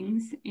of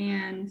things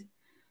and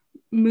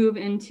move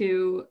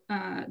into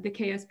the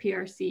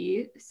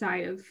KSPRC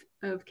side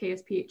of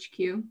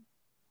KSPHQ.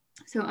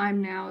 So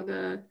I'm now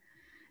the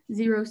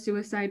Zero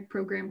Suicide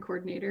Program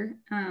Coordinator.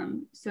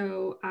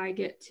 So I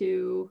get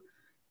to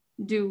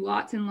do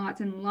lots and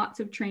lots and lots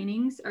of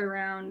trainings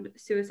around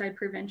suicide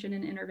prevention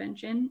and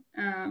intervention.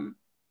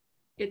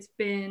 It's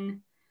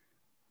been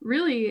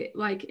really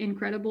like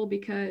incredible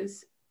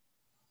because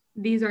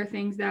these are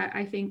things that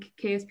I think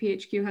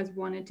KSPHQ has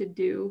wanted to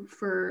do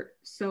for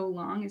so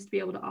long, is to be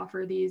able to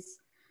offer these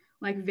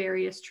like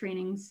various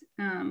trainings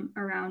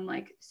around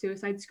like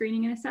suicide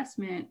screening and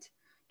assessment,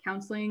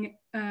 counseling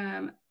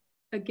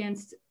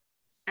against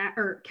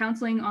or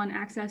counseling on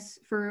access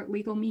for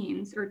lethal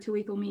means or to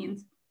lethal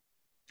means,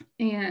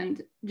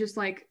 and just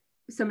like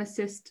some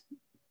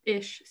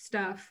assist-ish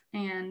stuff.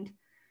 And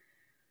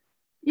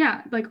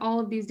yeah, like all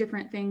of these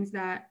different things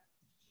that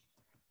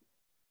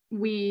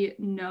we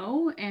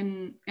know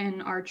and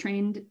are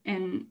trained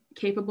and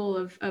capable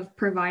of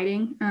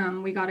providing.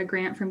 We got a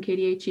grant from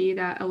KDHE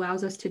that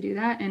allows us to do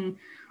that. And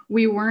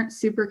we weren't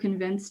super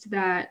convinced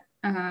that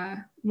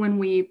when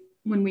we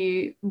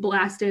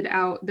blasted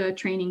out the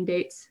training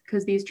dates,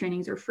 because these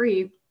trainings are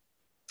free,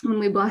 when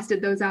we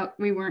blasted those out,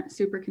 we weren't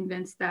super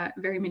convinced that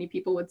very many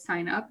people would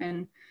sign up.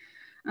 And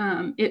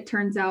it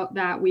turns out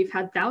that we've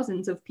had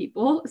thousands of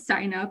people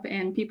sign up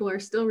and people are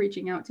still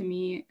reaching out to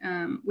me.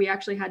 We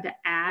actually had to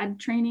add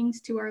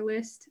trainings to our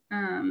list,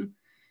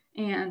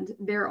 and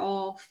they're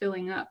all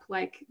filling up.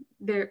 Like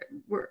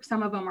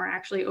some of them are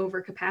actually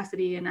over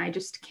capacity and I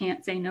just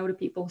can't say no to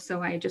people.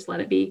 So I just let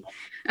it be.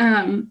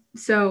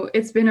 So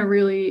it's been a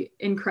really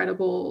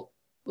incredible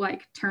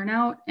like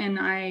turnout. And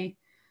I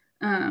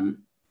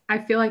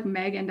feel like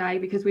Meg and I,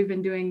 because we've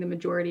been doing the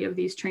majority of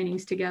these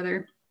trainings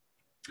together,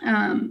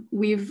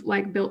 we've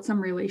like built some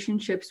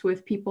relationships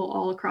with people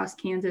all across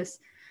Kansas,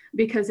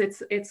 because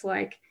it's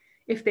like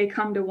if they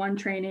come to one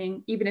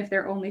training, even if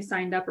they're only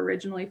signed up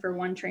originally for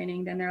one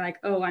training, then they're like,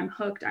 oh, I'm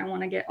hooked, I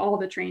want to get all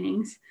the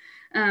trainings.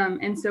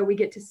 And so we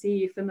get to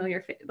see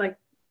familiar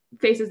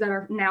faces that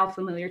are now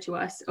familiar to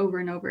us over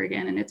and over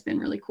again, and it's been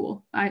really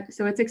cool.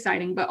 So it's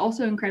exciting, but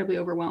also incredibly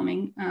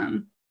overwhelming,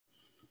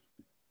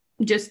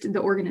 just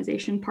the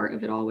organization part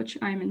of it all, which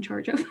I'm in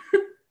charge of.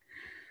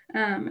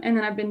 And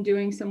then I've been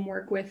doing some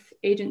work with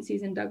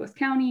agencies in Douglas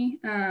County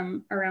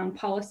around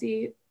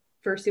policy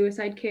for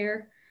suicide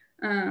care.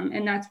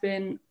 And that's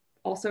been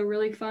also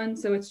really fun.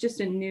 So it's just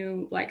a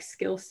new like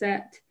skill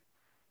set.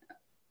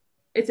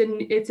 I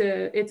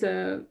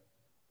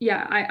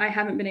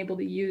haven't been able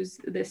to use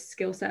this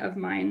skill set of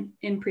mine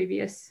in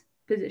previous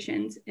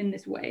positions in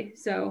this way.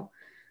 So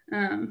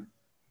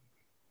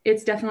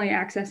it's definitely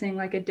accessing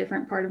like a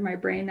different part of my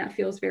brain that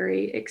feels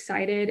very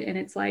excited. And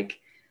it's like,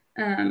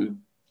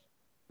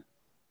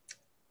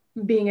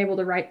 being able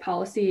to write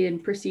policy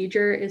and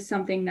procedure is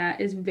something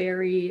that is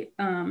very,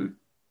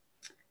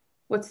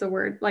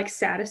 like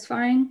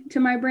satisfying to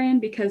my brain,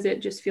 because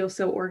it just feels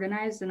so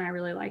organized and I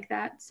really like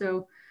that.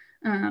 So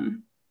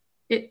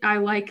I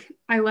like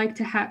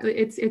to have,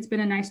 it's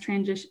been a nice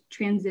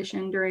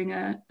transition during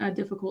a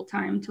difficult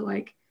time to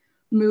like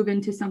move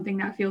into something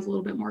that feels a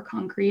little bit more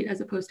concrete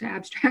as opposed to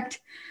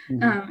abstract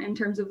in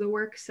terms of the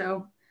work.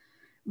 So,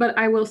 but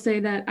I will say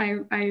that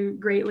I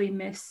greatly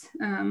miss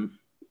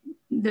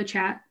the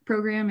chat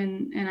program,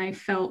 and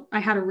I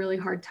had a really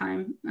hard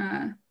time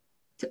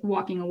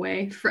walking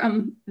away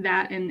from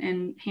that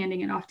and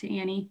handing it off to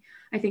Annie.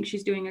 I think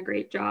she's doing a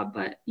great job,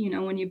 but you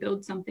know, when you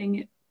build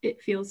something,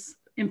 it feels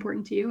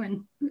important to you,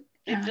 and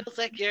it feels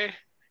like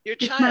your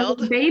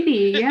child,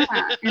 baby. Yeah.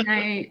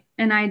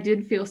 and I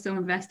did feel so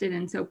invested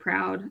and so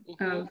proud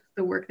of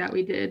the work that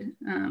we did.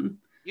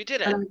 You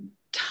did a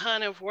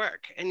ton of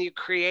work, and you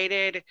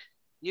created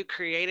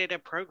a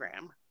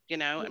program, you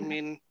know. Yeah. I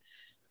mean,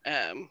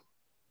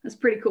 that's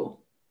pretty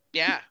cool.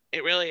 Yeah,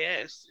 it really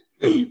is.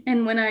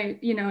 And when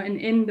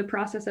in the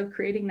process of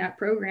creating that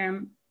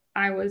program,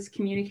 I was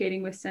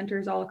communicating with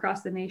centers all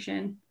across the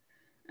nation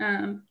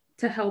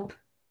to help,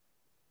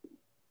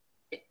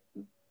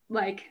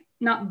 like,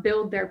 not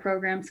build their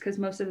programs, because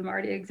most of them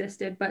already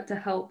existed, but to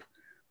help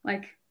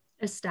like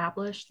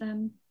establish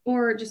them,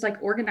 or just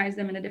like organize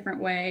them in a different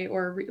way,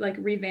 or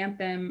revamp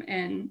them.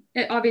 And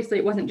obviously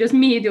it wasn't just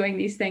me doing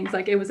these things,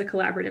 like it was a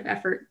collaborative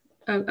effort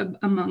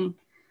among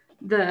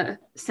the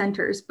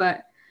centers,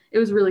 but it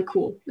was really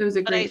cool. It was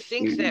a great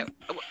experience. I think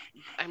that,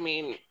 I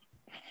mean,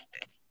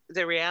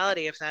 the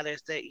reality of that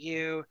is that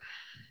you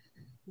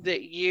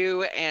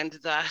and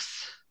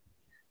thus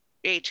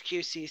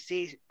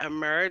HQCC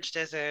emerged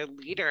as a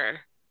leader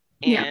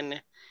in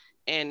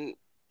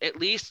at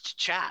least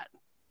chat,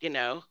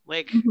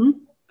 like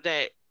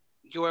that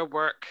your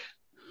work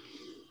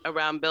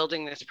around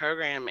building this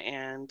program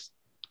and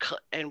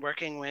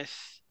working with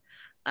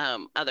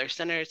other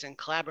centers and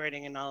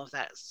collaborating and all of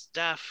that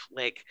stuff,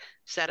 like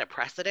set a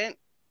precedent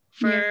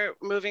for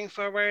moving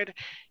forward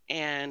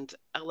and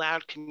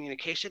allowed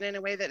communication in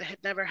a way that had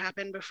never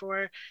happened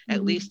before,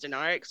 at least in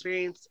our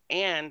experience,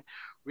 and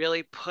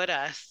really put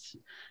us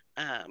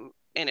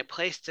in a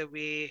place that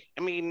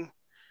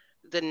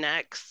the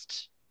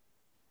next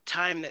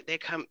time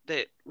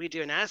that we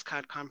do an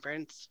ASCOD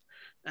conference,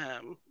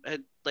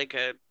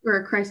 or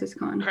a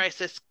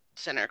crisis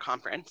center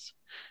conference,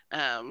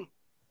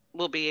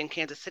 will be in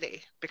Kansas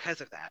City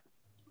because of that.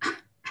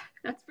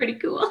 That's pretty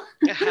cool.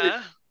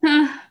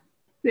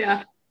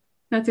 Yeah,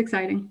 that's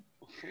exciting.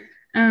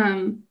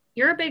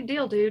 You're a big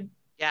deal, dude.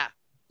 Yeah.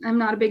 I'm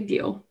not a big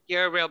deal.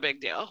 You're a real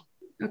big deal.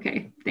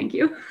 Okay, thank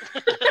you.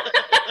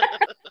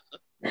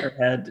 Her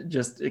head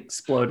just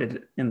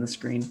exploded in the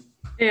screen.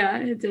 Yeah,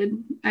 it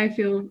did. I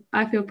feel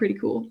pretty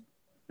cool.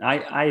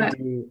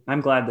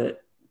 I'm glad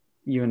that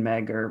you and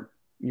Meg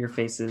your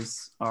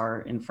faces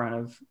are in front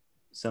of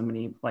so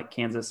many like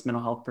Kansas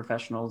mental health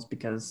professionals,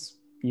 because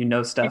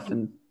stuff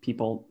and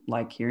people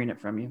like hearing it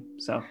from you.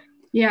 So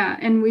yeah,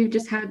 and we've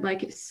just had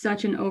like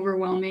such an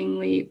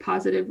overwhelmingly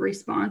positive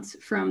response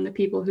from the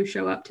people who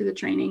show up to the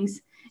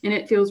trainings, and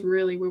it feels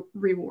really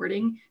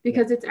rewarding,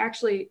 because it's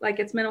actually like,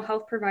 it's mental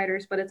health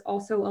providers, but it's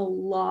also a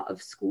lot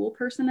of school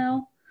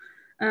personnel,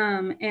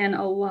 and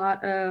a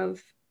lot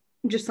of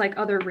just like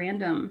other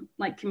random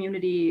like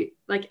community,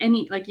 like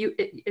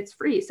it's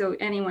free, so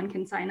anyone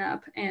can sign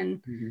up,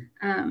 and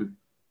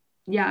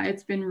yeah,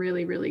 it's been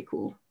really, really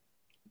cool.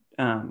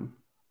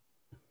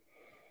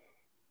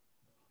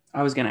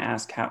 I was going to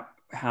ask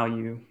how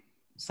you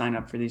sign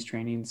up for these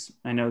trainings.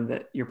 I know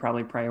that you're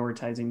probably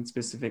prioritizing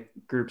specific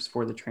groups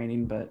for the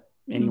training, but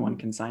anyone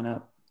can sign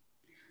up.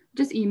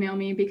 Just email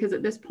me, because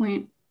at this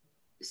point,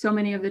 so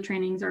many of the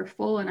trainings are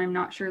full, and I'm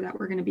not sure that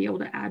we're going to be able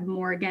to add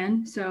more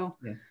again. So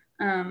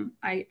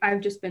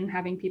I've just been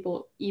having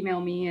people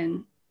email me,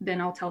 and then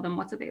I'll tell them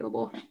what's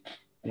available.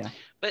 Yeah.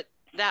 But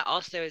that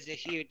also is a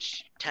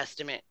huge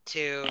testament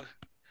to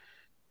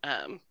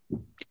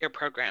your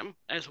program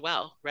as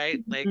well,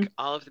 right? Like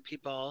all of the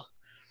people,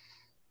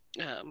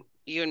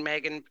 you and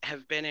Megan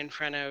have been in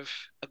front of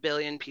 1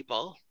 billion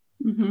people.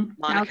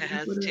 Monica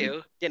has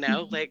too,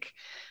 like,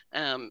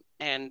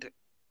 and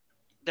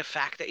the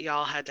fact that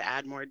y'all had to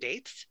add more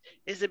dates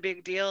is a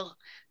big deal,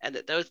 and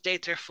that those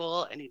dates are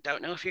full and you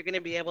don't know if you're going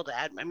to be able to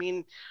add.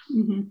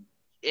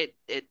 It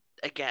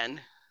again,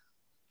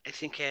 I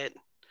think it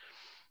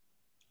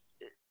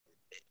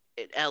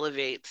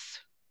elevates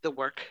the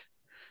work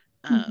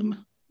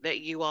that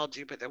you all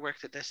do, but the work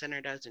that the center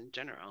does in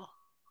general.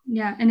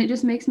 Yeah, and it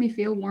just makes me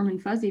feel warm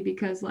and fuzzy,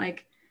 because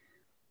like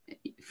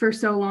for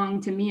so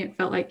long, to me, it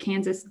felt like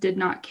Kansas did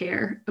not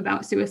care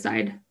about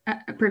suicide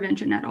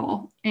prevention at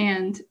all.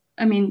 And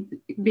I mean,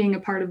 being a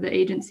part of the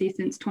agency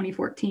since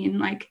 2014,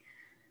 like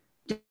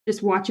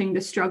just watching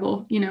the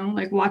struggle,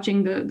 like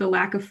watching the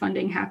lack of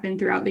funding happen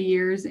throughout the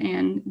years,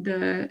 and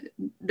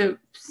the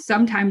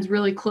sometimes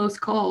really close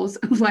calls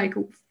of like,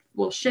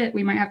 well, shit,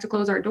 we might have to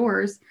close our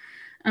doors.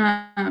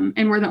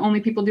 And we're the only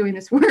people doing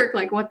this work,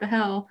 like what the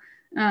hell?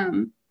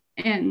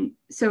 And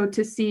so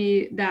to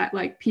see that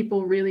like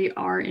people really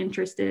are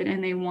interested,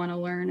 and they want to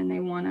learn, and they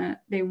want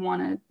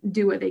to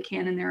do what they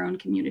can in their own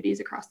communities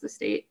across the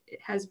state, it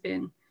has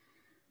been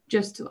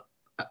just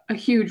a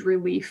huge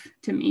relief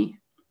to me.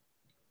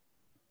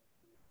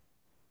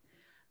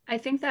 I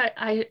think that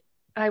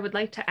I would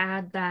like to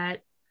add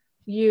that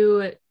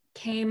you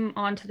came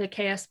onto the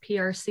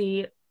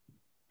KSPRC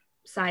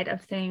side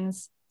of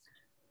things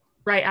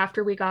right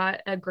after we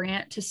got a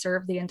grant to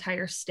serve the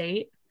entire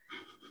state.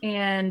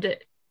 And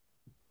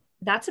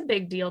that's a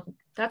big deal.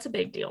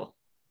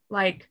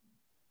 Like,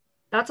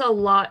 that's a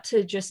lot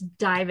to just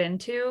dive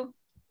into.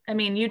 I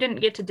mean, you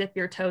didn't get to dip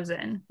your toes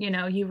in,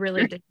 you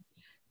really did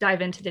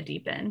dive into the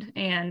deep end,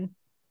 and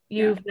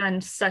you've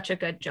done such a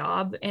good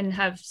job and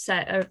have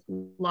set a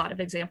lot of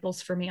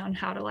examples for me on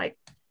how to like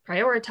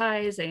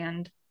prioritize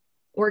and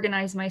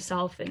organize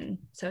myself. And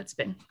so it's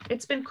been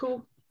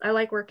cool. I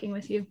like working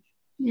with you.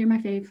 You're my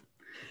fave.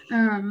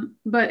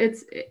 But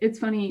it's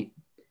funny,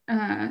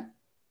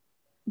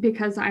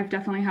 because I've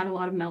definitely had a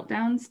lot of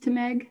meltdowns to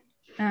Meg,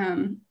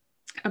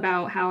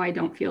 about how I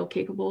don't feel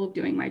capable of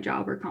doing my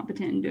job or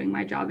competent in doing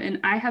my job. And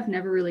I have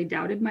never really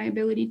doubted my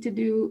ability to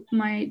do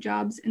my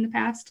jobs in the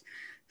past.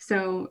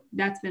 So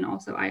that's been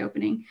also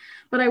eye-opening.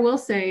 But I will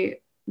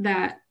say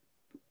that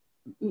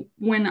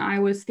when I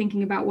was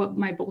thinking about what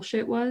my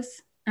bullshit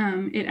was,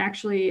 it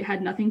actually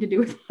had nothing to do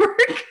with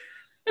work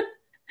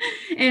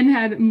and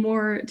had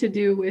more to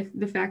do with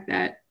the fact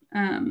that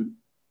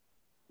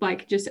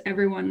like just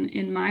everyone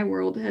in my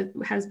world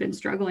has been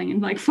struggling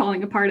and like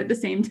falling apart at the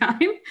same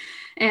time.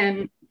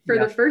 And for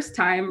the first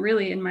time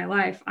really in my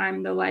life,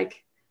 I'm the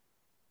like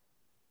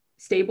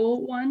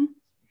stable one,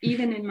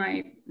 even in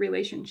my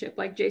relationship.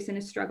 Like Jason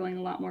is struggling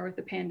a lot more with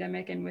the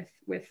pandemic and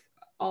with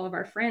all of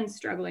our friends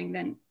struggling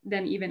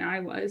than even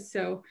I was.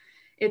 So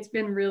it's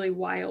been really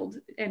wild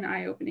and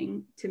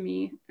eye-opening to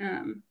me.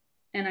 And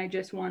I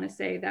just want to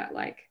say that,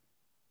 like,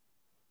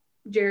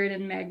 Jared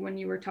and Meg, when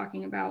you were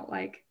talking about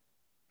like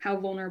how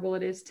vulnerable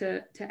it is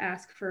to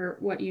ask for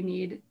what you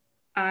need,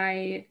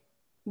 I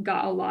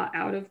got a lot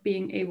out of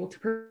being able to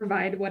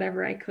provide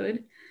whatever I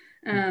could.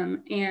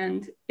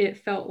 And it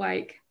felt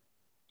like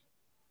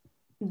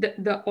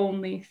the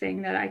only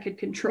thing that I could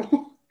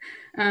control.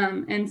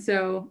 And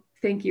so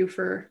thank you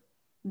for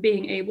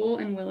being able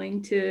and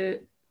willing to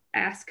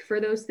ask for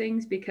those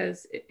things,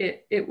 because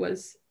it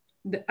was,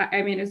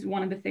 I mean, it's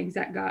one of the things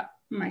that got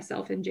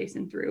myself and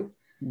Jason through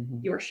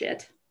your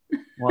shit.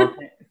 Well,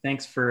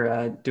 thanks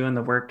for doing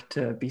the work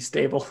to be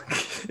stable,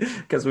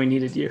 because we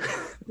needed you.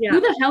 Yeah.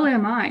 Who the hell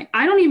am I?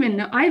 I don't even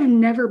know. I've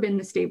never been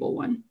the stable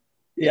one.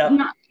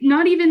 Yeah.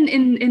 Not even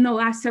in the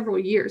last several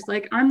years.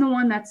 Like, I'm the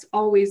one that's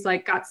always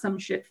like got some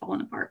shit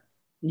falling apart.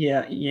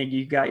 Yeah,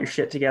 you got your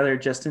shit together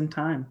just in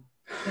time.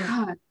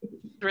 God.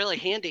 Really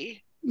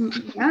handy.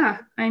 Yeah.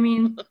 I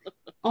mean,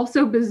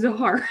 also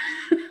bizarre.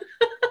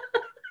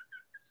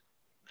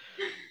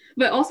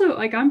 But also,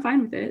 like, I'm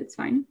fine with it. It's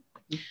fine.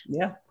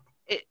 Yeah.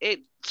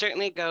 It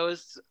certainly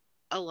goes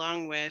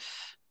along with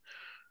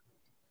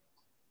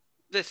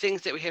the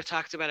things that we have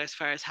talked about as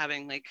far as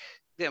having like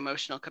the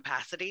emotional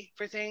capacity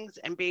for things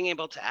and being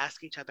able to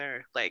ask each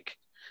other, like,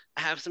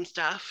 I have some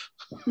stuff.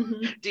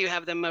 Do you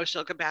have the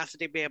emotional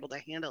capacity to be able to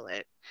handle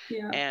it?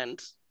 Yeah.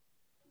 And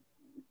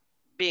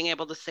being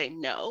able to say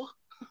no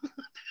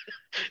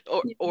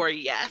or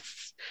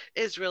yes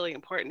is really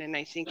important. And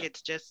I think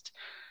it's just,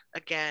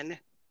 again,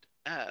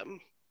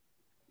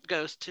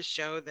 goes to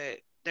show that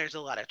there's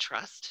a lot of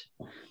trust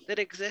that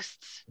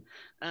exists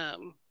at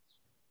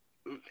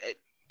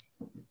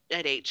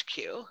HQ,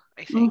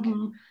 I think.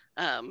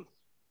 And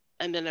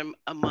then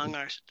among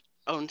our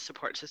own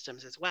support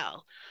systems as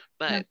well.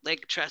 But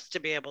like trust to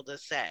be able to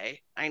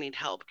say, I need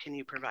help, can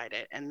you provide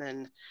it? And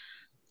then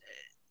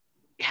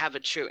have a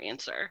true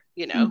answer,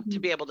 you know, to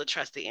be able to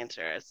trust the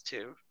answer as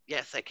to,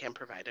 yes, I can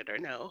provide it, or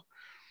no,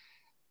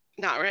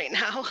 not right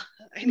now.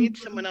 I need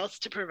someone else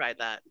to provide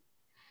that.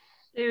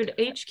 Dude,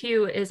 HQ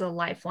is a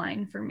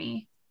lifeline for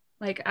me.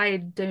 Like, I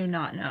do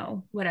not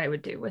know what I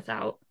would do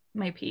without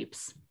my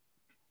peeps.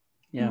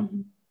 Yeah.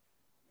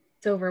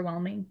 It's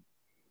overwhelming.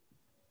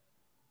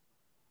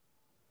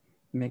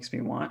 It makes me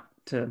want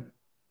to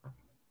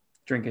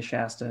drink a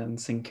Shasta and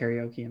sing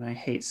karaoke, and I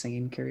hate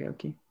singing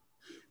karaoke.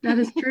 That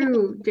is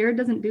true. Jared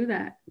doesn't do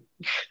that.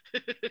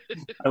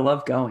 I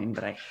love going,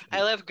 but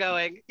I love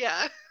going.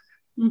 Yeah.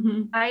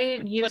 One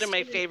of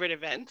my favorite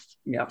events.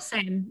 Yeah.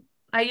 Same.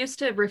 I used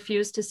to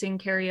refuse to sing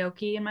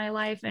karaoke in my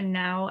life, and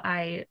now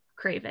I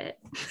crave it.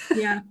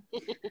 Yeah.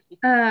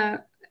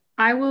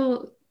 I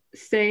will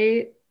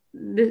say,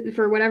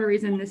 for whatever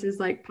reason, this is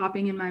like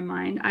popping in my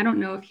mind. I don't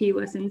know if he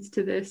listens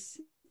to this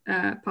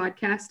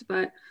podcast,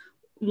 but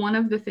one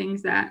of the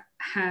things that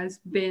has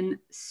been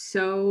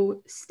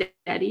so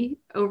steady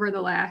over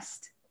the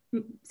last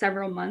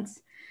several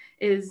months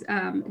is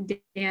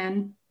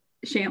Dan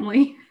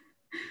Shamley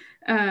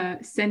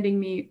sending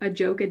me a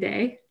joke a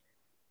day.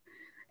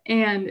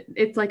 And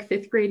it's like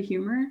 5th grade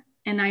humor,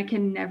 and I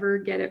can never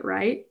get it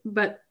right.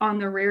 But on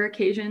the rare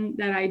occasion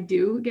that I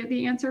do get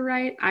the answer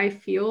right, I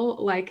feel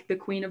like the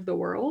queen of the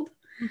world.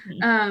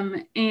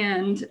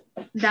 And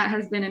that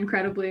has been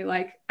incredibly,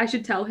 like, I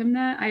should tell him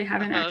that. I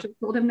haven't actually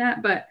told him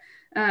that, but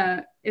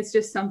it's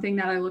just something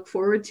that I look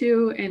forward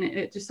to, and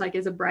it just like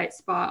is a bright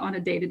spot on a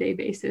day-to-day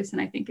basis.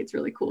 And I think it's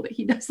really cool that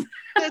he does that.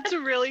 That's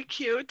really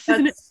cute.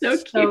 Isn't it so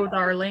cute? So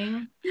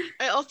darling.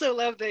 I also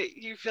love that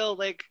you feel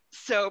like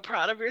so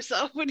proud of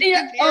yourself when you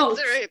get the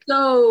answer right.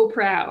 So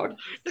proud.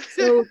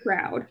 So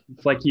proud.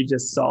 It's like you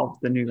just solved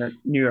the New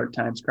York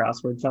Times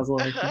crossword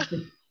puzzle.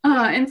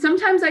 And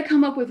sometimes I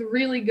come up with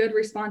really good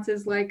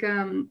responses. Like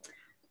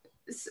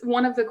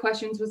one of the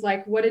questions was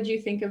like, what did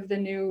you think of the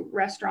new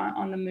restaurant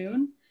on the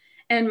moon?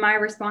 And my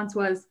response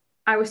was,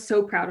 I was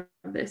so proud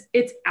of this.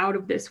 It's out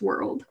of this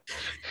world.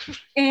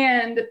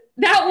 And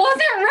that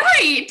wasn't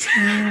right.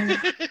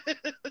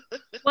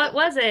 What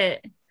was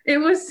it? It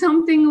was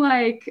something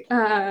like,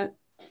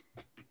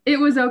 it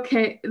was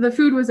okay. The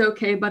food was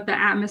okay, but the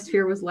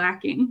atmosphere was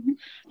lacking.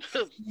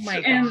 Oh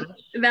my God.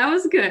 That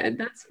was good.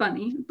 That's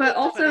funny. But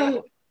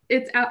also,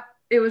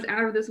 it was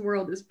out of this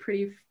world is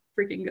pretty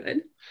freaking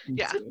good.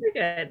 Yeah. Super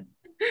good.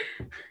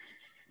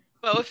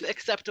 Both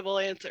acceptable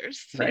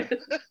answers. Right.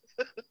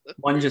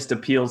 One just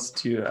appeals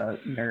to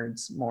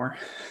nerds more.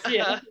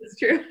 Yeah, that's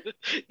true.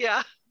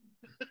 Yeah.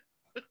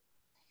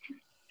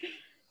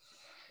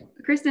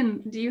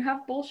 Kristin, do you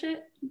have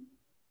bullshit?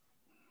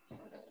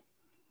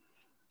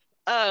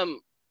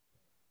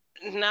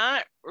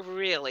 Not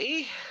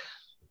really.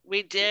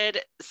 We did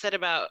set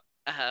about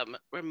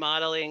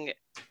remodeling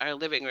our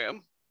living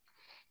room.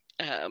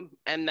 And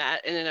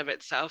that in and of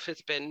itself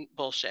has been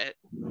bullshit.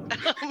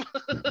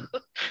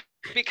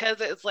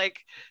 because it's like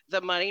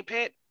the money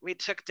pit. We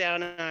took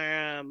down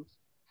our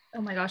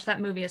Oh my gosh,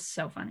 that movie is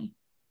so funny.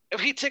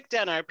 we took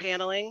down our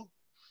paneling,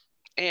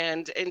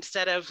 and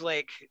instead of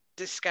like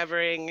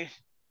discovering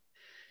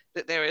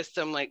that there was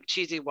some like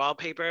cheesy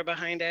wallpaper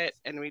behind it,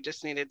 and we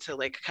just needed to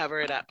like cover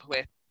it up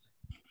with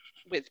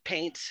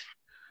paint,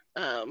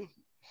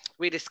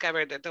 we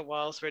discovered that the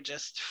walls were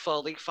just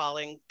fully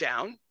falling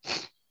down,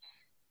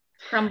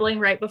 Crumbling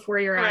right before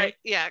your eyes. right,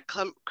 yeah,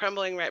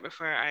 crumbling right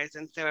before our eyes.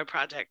 And so a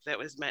project that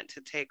was meant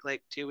to take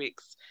like 2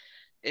 weeks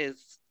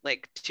is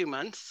like 2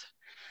 months.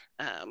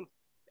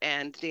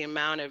 And the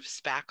amount of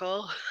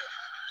spackle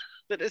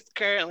that is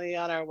currently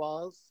on our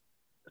walls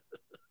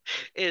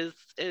is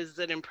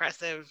an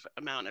impressive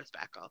amount of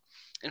spackle.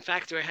 In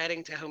fact, we're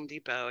heading to Home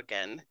Depot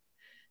again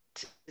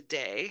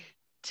today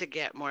to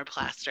get more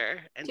plaster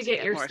and to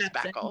get more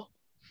spackle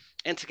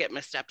and to get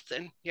my steps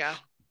in. Yeah,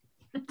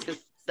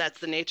 because that's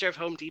the nature of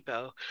Home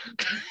Depot.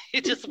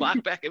 You just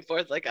walk back and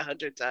forth like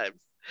 100 times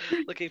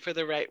looking for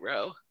the right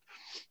row.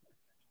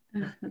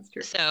 That's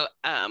true. So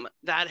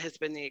that has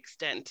been the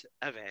extent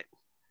of it,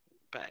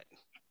 but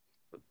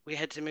we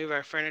had to move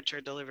our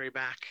furniture delivery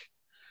back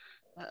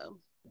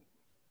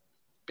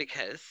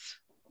because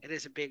it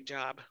is a big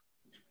job.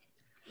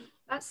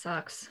 That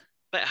sucks.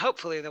 But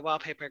hopefully the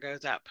wallpaper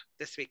goes up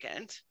this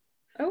weekend.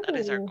 Oh, that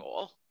is our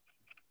goal.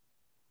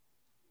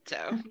 So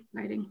that's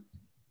exciting.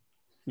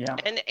 Yeah.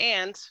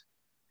 And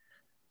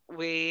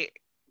we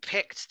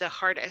picked the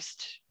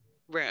hardest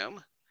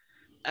room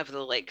of the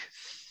like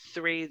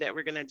 3 that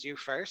we're gonna do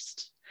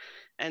first,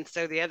 and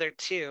so the other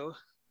 2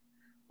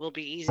 will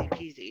be easy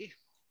peasy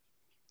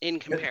in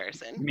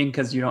comparison. You mean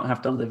because you don't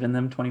have to live in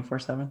them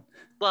 24/7?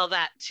 Well,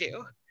 that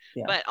too,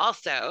 yeah. But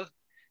also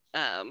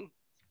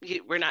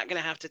we're not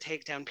going to have to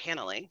take down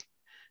paneling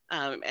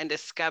and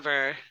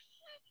discover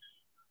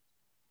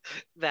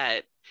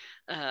that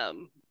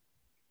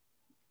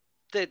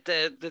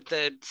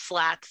the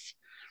slats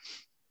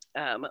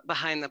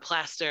behind the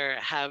plaster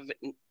have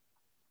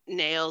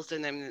nails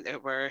in them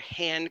that were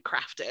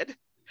handcrafted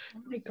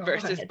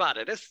versus bought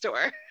at a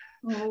store.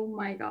 Oh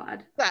my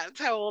God. That's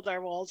how old our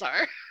walls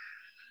are.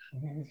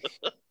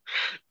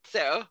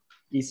 So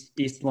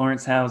East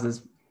Lawrence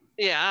houses.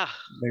 Yeah.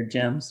 They're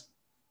gems.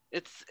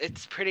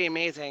 It's pretty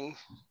amazing.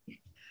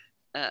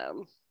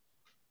 And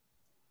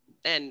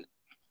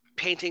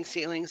painting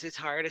ceilings is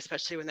hard,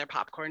 especially when they're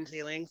popcorn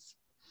ceilings.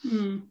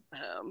 Mm.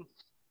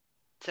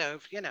 So,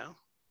 you know,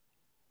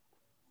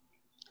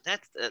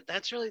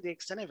 that's really the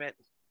extent of it.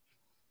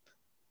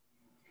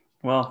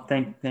 Well,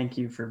 thank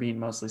you for being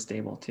mostly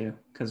stable too,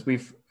 because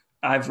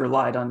I've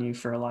relied on you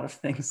for a lot of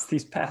things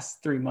these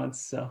past 3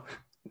 months. So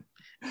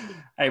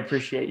I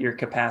appreciate your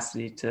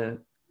capacity to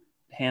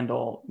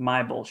handle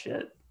my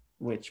bullshit,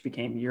 which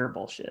became your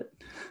bullshit.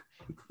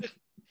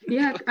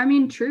 Yeah, I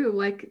mean, true.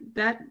 Like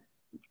that,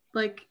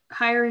 like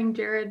hiring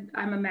Jared,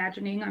 I'm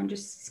imagining, I'm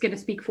just going to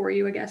speak for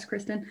you, I guess,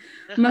 Kristin,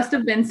 must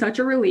have been such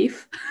a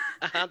relief.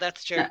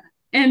 That's true.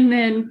 And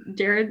then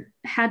Jared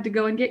had to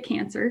go and get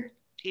cancer.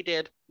 He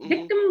did. Mm-hmm.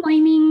 Victim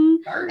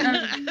blaming.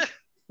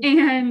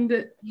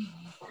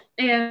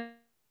 And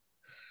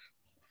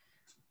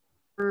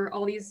for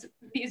all these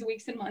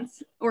weeks and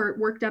months, or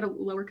worked at a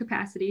lower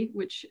capacity,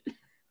 which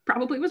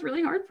probably was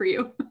really hard for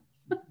you.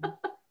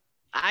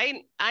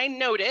 I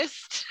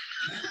noticed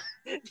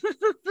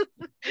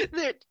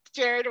that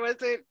Jared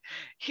wasn't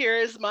here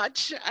as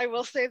much. I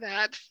will say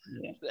that.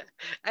 Yeah.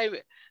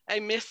 I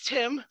missed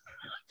him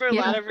for a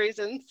lot of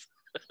reasons.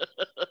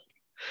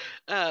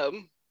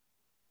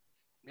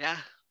 Yeah.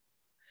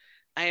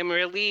 I am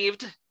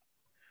relieved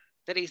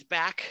that he's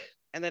back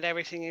and that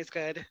everything is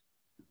good.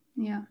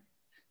 Yeah.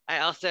 I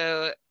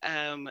also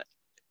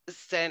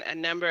sent a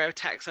number of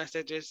text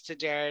messages to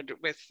Jared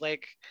with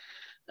like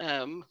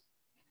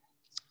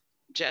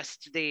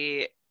just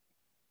the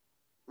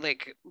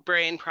like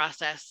brain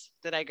process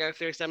that I go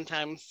through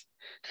sometimes.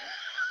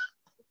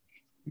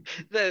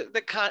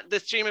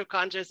 the stream of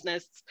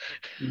consciousness,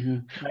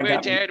 where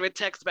Jared would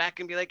text back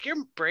and be like, your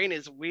brain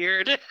is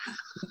weird.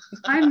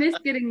 I miss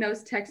getting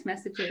those text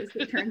messages,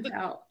 it turns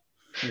out.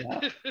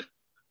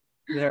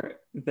 Yeah.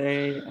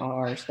 They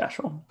are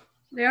special.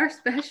 They are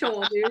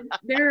special, dude.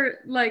 They're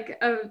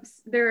like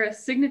they're a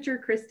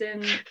signature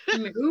Kristin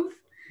move.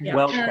 Yeah.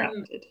 Well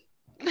crafted.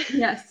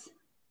 Yes.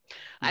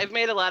 I've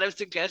made a lot of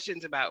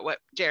suggestions about what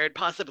Jared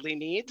possibly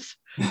needs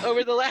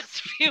over the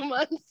last few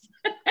months.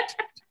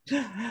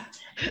 Love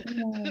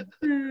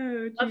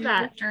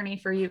that journey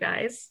for you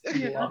guys.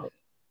 Yeah.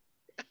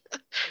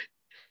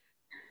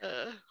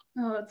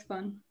 Oh, that's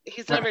fun.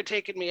 He's never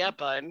taken me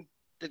up on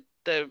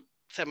the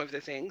some of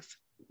the things.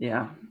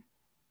 Yeah.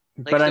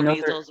 Like but the I know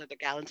weasels or the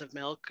gallons of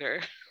milk, or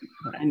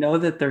I know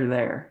that they're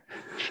there.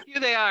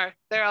 They are.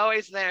 They're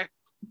always there.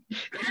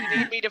 If you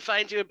need me to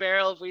find you a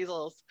barrel of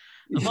weasels,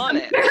 I'm on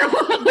it.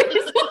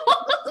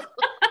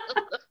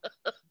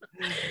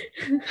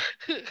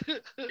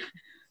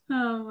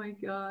 Oh my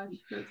gosh,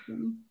 that's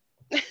funny.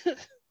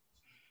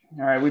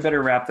 All right, we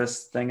better wrap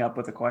this thing up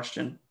with a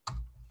question.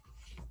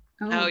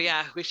 Oh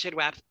yeah, we should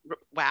wrap.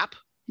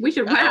 We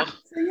should whap.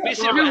 We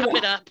should wrap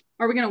it up.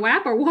 Are we gonna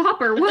whap or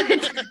whop or what?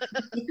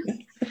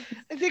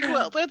 I think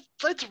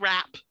let's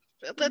wrap.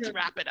 Let's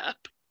wrap it up.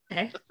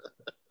 Okay.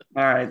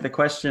 All right. The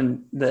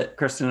question that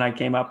Kristin and I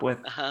came up with,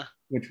 Uh-huh.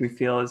 which we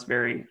feel is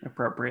very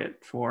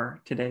appropriate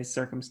for today's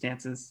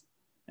circumstances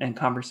and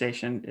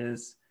conversation,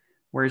 is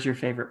where's your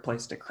favorite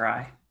place to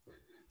cry?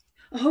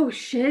 Oh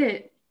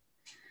shit.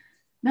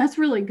 That's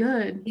really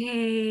good.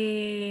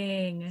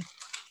 Dang.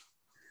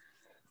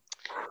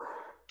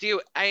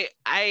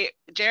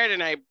 Jared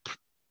and I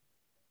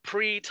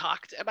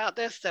pre-talked about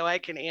this, so I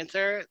can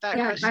answer that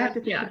question I have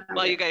to think about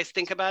while it. you guys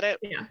think about it.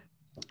 Yeah.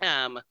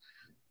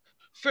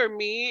 For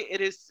me,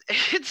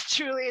 it's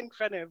truly in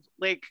front of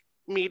like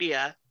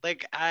media.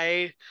 Like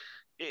I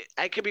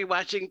could be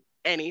watching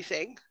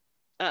anything.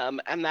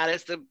 And that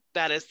is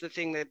the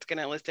thing that's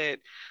gonna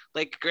elicit,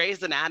 like,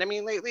 Grey's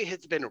Anatomy lately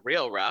has been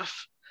real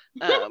rough.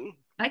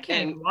 I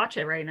can't even watch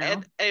it right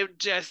now. It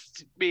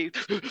just be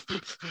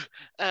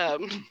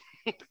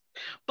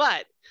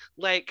but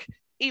like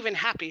even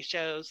happy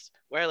shows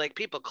where like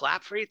people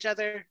clap for each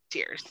other,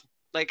 tears.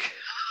 Like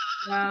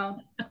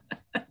Wow.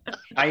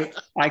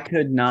 I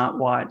could not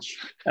watch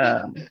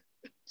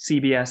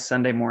CBS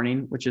Sunday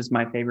Morning, which is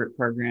my favorite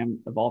program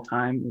of all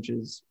time, which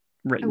is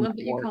I written. love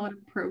that you call it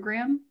a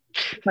program.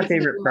 My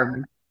favorite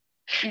program.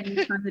 And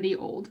eternity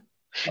old.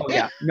 Oh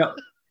yeah, no.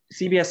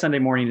 CBS Sunday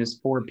Morning is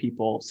for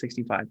people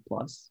 65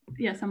 plus.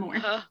 Yes, I'm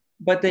aware.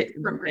 But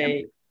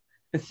Program.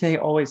 they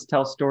always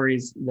tell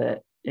stories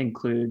that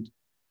include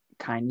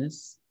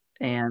kindness,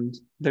 and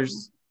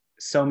there's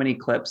so many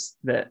clips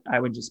that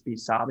I would just be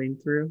sobbing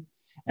through,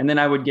 and then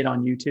I would get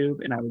on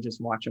YouTube and I would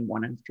just watch them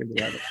one after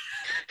the other.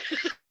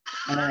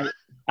 And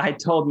I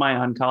told my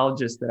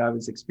oncologist that I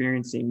was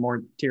experiencing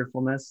more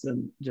tearfulness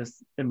and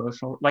just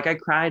emotional. Like I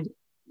cried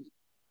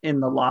in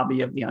the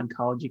lobby of the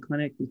oncology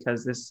clinic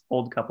because this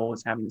old couple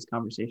was having this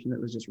conversation that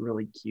was just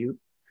really cute.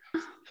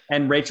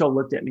 And Rachel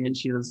looked at me and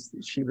she was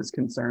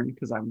concerned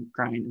because I'm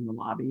crying in the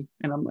lobby.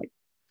 And I'm like,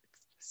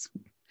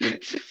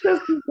 this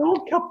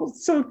old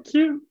couple's so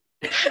cute.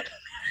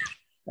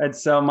 And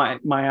so my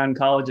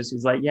oncologist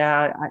was like,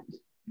 yeah,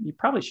 you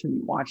probably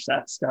shouldn't watch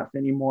that stuff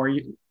anymore.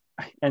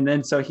 And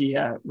then so he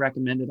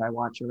recommended I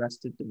watch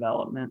Arrested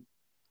Development.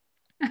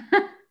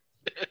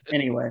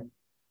 Anyway,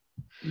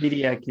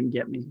 media can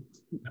get me,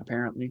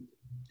 apparently.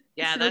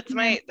 Yeah, that's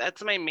my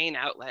main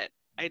outlet.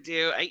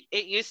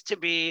 It used to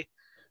be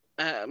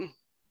there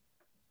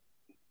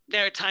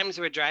are times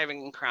where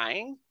driving and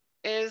crying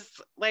is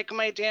like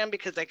my jam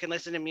because I can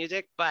listen to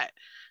music, but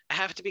I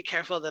have to be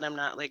careful that I'm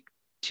not like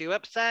too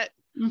upset.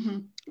 Mm-hmm.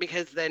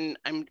 Because then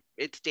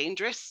it's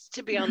dangerous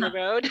to be on the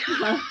road.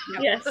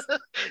 Yes.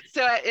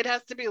 So it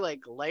has to be like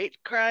light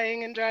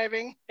crying and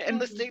driving and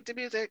listening to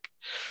music.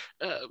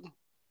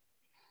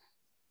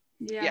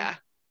 Yeah.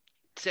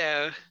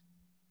 So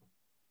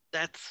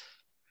that's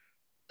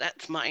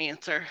my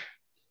answer.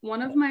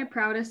 One of my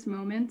proudest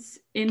moments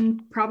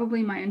in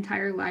probably my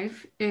entire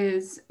life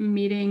is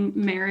meeting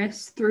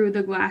Maris through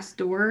the glass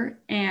door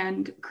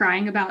and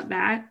crying about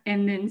that,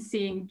 and then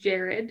seeing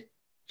Jared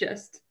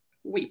just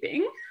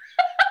weeping.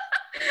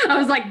 I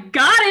was like,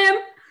 got him.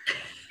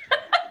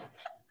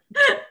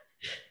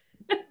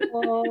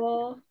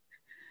 Oh.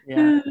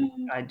 Yeah,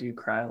 I do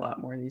cry a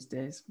lot more these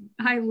days.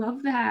 I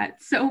love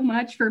that so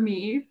much for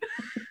me.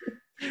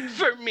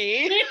 For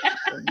me?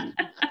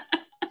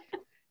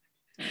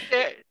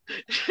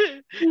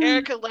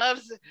 Erica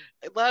loves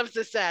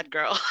the sad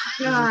girl.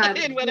 God,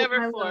 in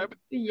whatever form.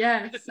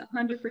 Yes,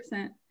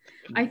 100%.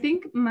 I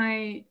think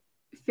my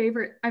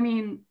favorite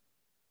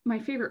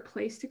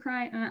place to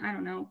cry, I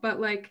don't know, but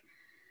like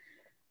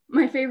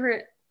my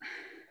favorite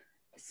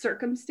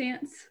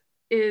circumstance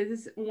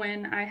is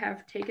when I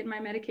have taken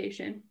my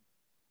medication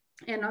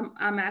and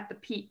I'm at the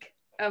peak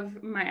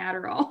of my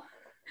Adderall.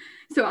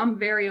 So I'm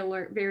very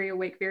alert, very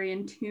awake, very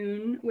in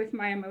tune with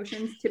my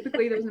emotions.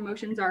 Typically those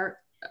emotions are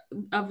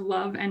of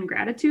love and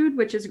gratitude,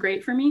 which is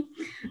great for me.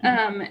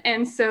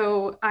 And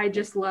so I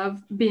just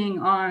love being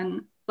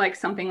on like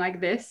something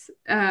like this,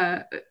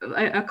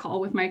 a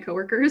call with my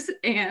coworkers,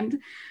 and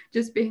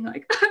just being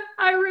like,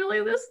 I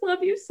really just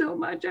love you so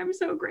much. I'm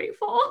so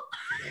grateful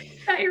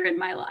that you're in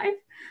my life.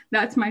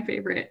 That's my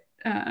favorite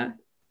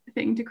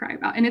thing to cry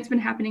about. And it's been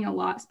happening a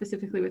lot,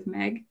 specifically with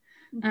Meg,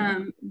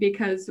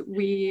 because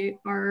we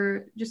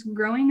are just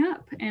growing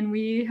up and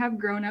we have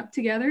grown up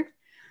together.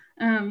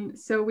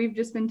 So we've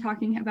just been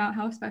talking about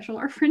how special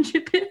our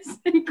friendship is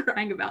and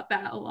crying about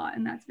that a lot.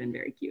 And that's been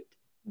very cute.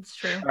 It's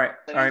true. All right.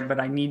 But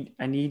I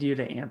need you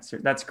to answer.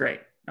 That's great.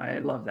 I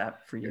love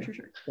that for you.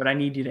 Sure. But I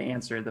need you to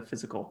answer the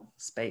physical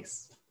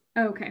space.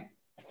 Okay.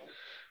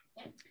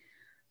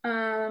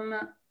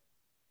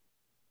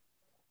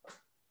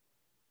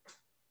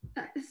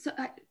 So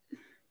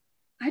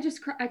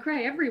I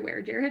cry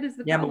everywhere. Jared is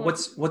the problem.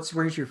 But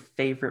where's your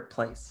favorite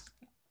place?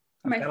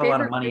 I've got a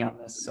lot of money on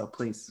this, so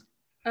please.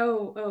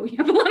 Oh, you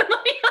have a lot of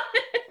money on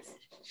this.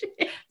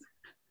 Shit.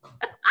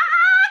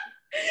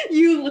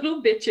 You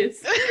little bitches.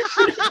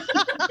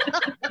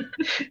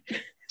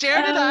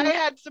 Jared and I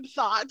had some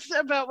thoughts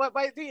about what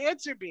might the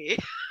answer be.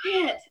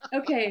 Shit.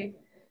 Okay.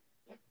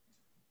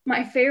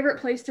 My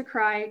favorite place to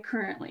cry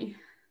currently.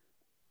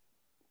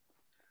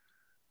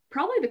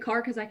 Probably the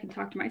car, because I can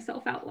talk to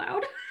myself out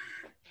loud.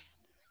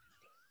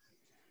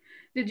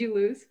 Did you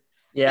lose?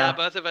 Yeah,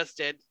 both of us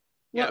did.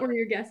 What were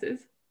your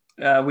guesses?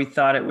 We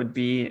thought it would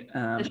be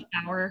The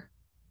shower.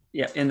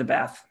 Yeah, in the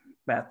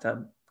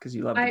bathtub, because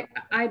you love it.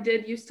 I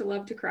did used to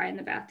love to cry in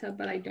the bathtub,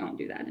 but I don't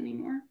do that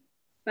anymore.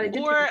 But I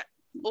did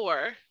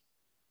or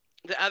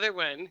the other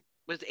one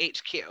was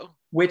HQ,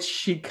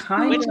 which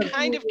kind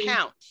of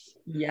counts.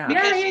 Yeah,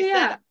 because she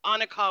said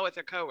on a call with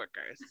her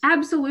coworkers.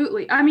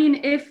 Absolutely. I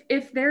mean,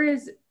 if there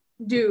is,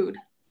 dude,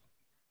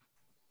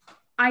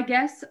 I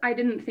guess I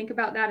didn't think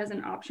about that as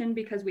an option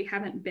because we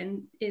haven't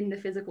been in the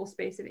physical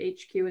space of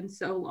HQ in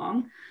so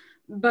long,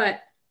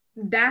 but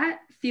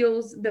that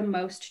feels the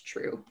most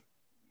true.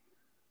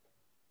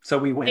 So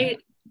we win.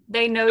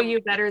 They know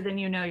you better than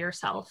you know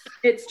yourself.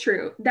 It's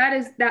true.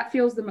 That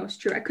feels the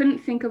most true. I couldn't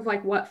think of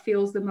like what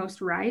feels the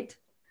most right,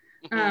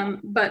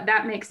 but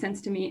that makes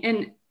sense to me.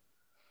 And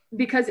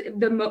because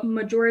the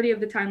majority of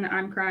the time that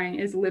I'm crying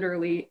is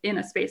literally in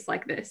a space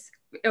like this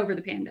over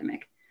the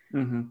pandemic.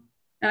 Mm-hmm.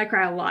 And I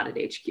cry a lot at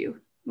HQ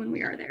when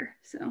we are there.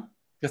 So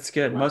that's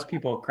good. Most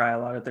people cry a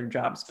lot at their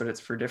jobs, but it's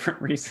for different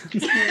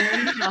reasons.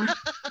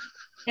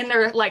 And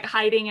they're like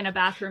hiding in a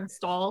bathroom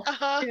stall.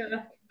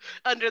 Yeah.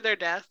 Under their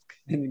desk.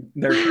 And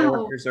their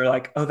coworkers are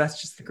like, oh,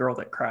 that's just the girl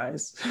that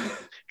cries.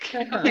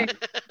 Okay.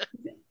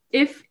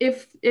 If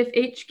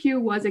HQ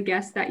was a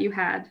guess that you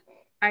had,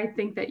 I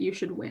think that you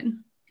should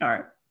win. All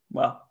right.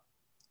 Well,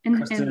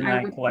 Kristin and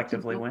I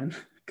collectively win.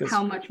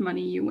 How much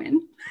money you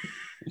win.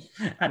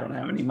 I don't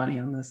have any money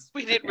on this.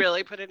 We didn't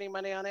really put any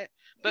money on it.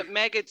 But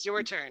Meg, it's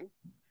your turn.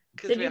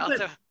 Because we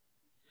also...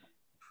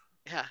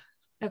 Yeah.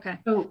 Okay.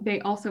 Oh, they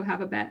also have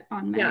a bet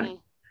on Meg. Yeah.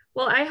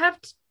 Well,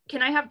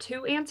 can I have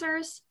two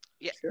answers?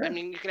 Yeah. Sure. I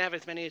mean, you can have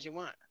as many as you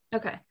want.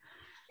 Okay.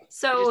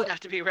 So... You just have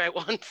to be right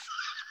once.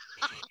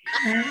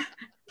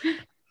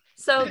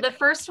 So the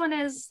first one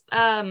is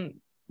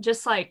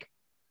just like,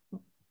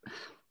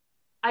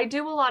 I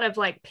do a lot of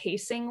like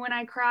pacing when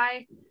I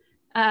cry.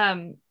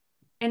 And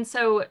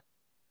so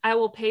I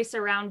will pace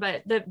around,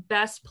 but the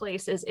best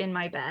place is in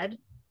my bed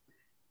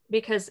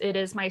because it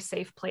is my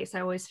safe place. I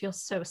always feel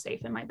so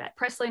safe in my bed.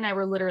 Presley and I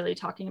were literally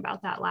talking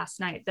about that last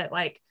night, that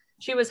like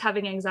she was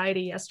having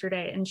anxiety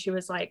yesterday and she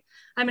was like,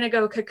 I'm going to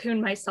go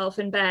cocoon myself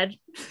in bed.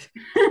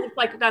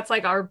 Like that's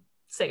like our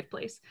safe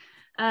place.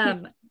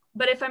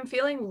 But if I'm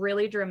feeling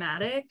really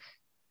dramatic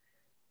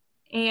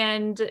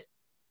and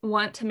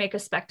want to make a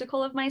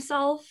spectacle of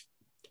myself,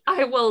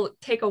 I will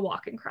take a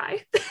walk and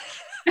cry.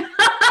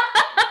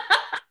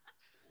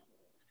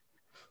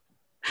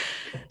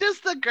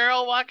 Just the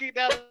girl walking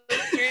down the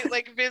street,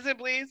 like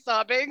visibly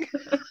sobbing.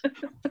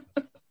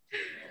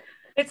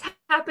 It's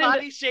happened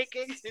body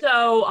shaking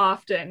so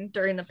often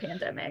during the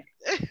pandemic.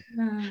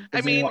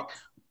 I mean,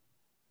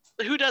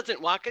 who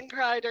doesn't walk and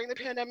cry during the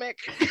pandemic?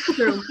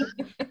 True.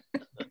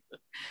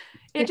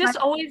 It just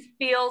always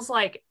feels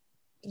like,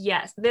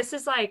 yes, this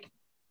is like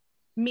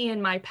me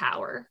and my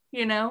power,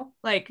 you know,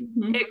 like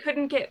it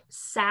couldn't get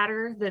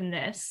sadder than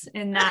this,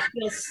 and that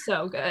feels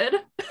so good.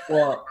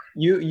 Well,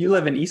 you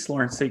live in East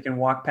Lawrence, so you can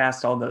walk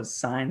past all those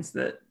signs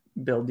that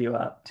build you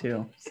up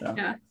too. So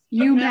yeah,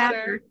 you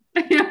matter.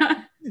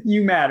 Yeah,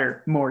 you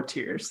matter. More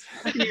tears.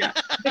 Yeah,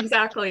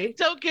 exactly.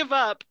 Don't give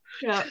up.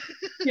 Yeah,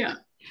 yeah.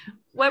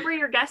 What were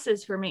your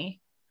guesses for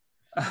me?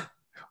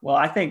 Well,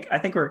 I think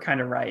we're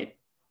kind of right.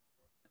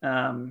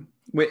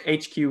 With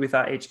HQ, we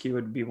thought HQ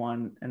would be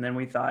one, and then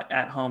we thought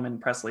At Home in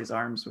Presley's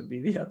Arms would be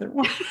the other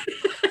one.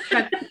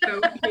 That's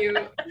so cute.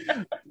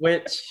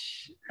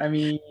 Which, I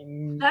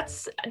mean,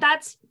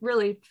 that's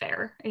really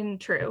fair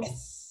and true.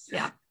 Yes.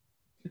 Yeah.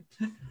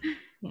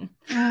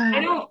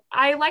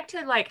 I like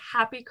to like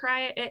happy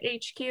cry at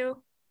HQ,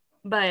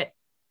 but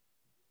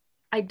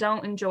I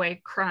don't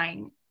enjoy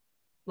crying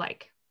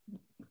like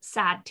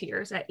sad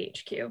tears at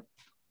HQ.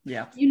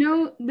 Yeah. You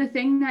know, the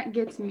thing that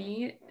gets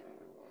me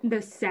the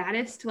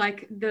saddest,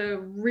 like the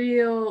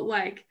real,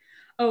 like,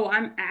 oh,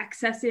 I'm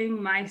accessing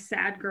my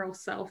sad girl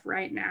self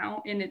right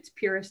now in its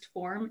purest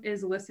form,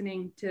 is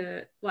listening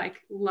to like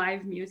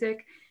live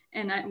music.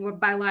 And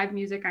by live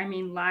music, I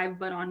mean live,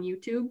 but on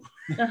YouTube.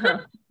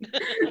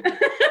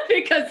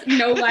 Because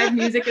no live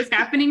music is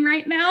happening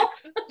right now.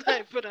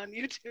 Live, but on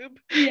YouTube.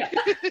 Yeah.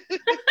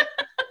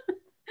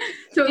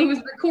 So it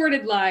was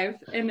recorded live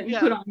and then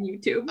put on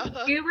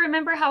YouTube. Do you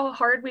remember how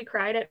hard we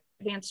cried at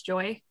Vance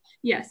Joy?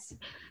 Yes.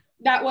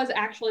 That was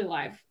actually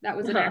live. That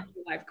was an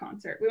actual live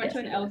concert. We went to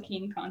an El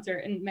Keen concert,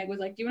 and Meg was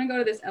like, do you want to go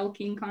to this El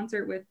Keen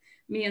concert with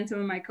me and some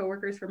of my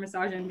coworkers for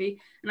Massage Envy?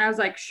 And I was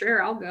like,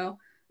 sure, I'll go.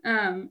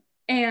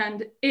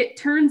 And it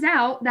turns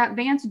out that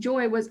Vance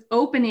Joy was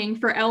opening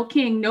for El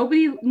King.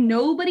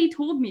 Nobody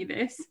told me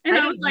this. And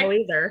I was like,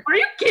 either. Are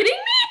you kidding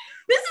me?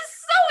 This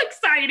is so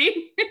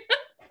exciting.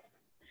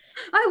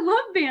 I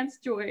love Vance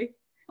Joy.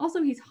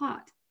 Also, he's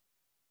hot.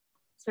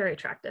 It's very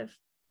attractive.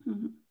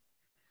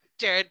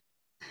 Jared,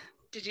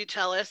 did you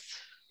tell us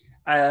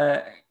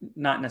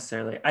Not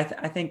necessarily. I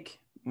think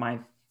my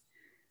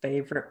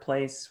favorite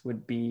place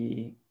would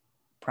be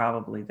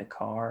probably the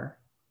car,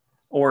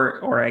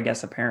 or I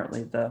guess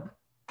apparently the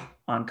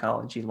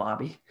oncology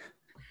lobby.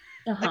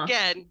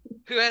 Again,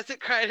 who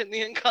hasn't cried in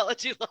the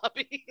oncology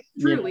lobby?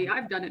 Truly,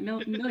 I've done it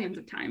millions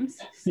of times.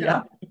 So.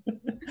 Yeah.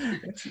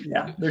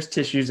 Yeah, there's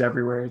tissues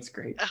everywhere. It's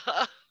great.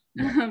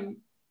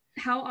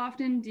 How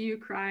often do you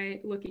cry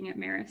looking at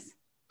Maris?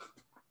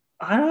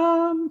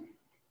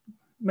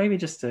 Maybe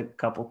just a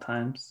couple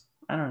times.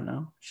 I don't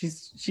know.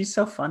 She's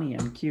so funny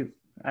and cute.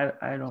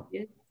 I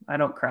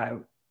don't cry.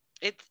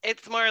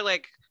 It's more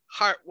like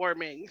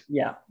heartwarming.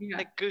 Yeah.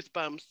 Like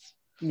goosebumps.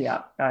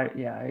 Yeah, I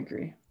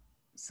agree.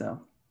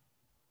 So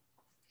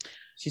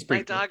she's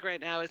pretty My dog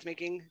right now is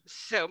making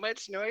so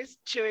much noise,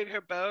 chewing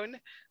her bone,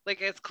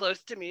 like as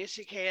close to me as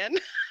she can.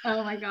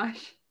 Oh my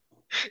gosh.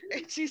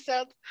 And she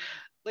sounds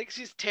like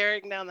she's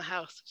tearing down the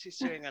house. She's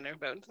chewing on her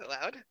bone so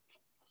loud.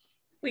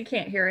 We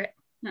can't hear it.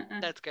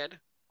 That's good.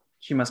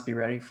 She must be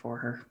ready for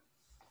her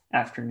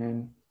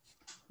afternoon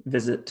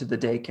visit to the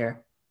daycare.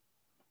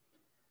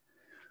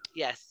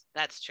 Yes,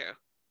 that's true.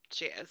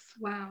 She is.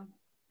 Wow.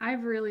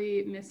 I've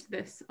really missed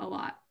this a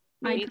lot.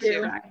 Me I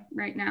too. cry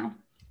right now.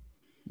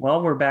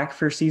 Well, we're back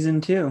for season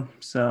 2.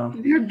 So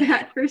We're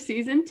back for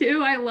season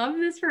 2. I love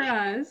this for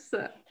us.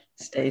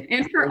 Stay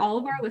and for all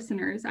of our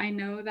listeners. I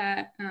know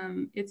that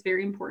it's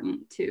very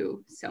important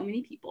to so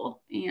many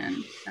people,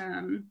 and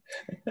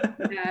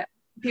that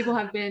people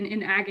have been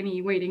in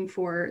agony waiting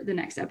for the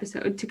next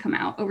episode to come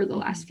out over the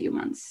last few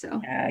months.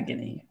 So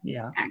agony.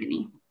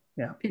 In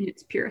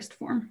its purest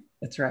form.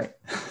 That's right.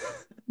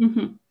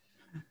 Mm-hmm.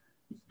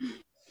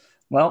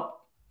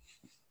 Well,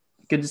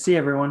 good to see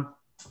everyone.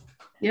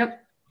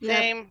 Yep.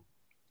 Same.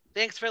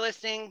 Thanks for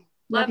listening.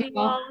 Love you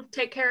all.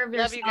 Take care of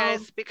yourself. Love you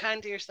guys. Be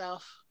kind to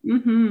yourself.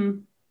 Mm-hmm.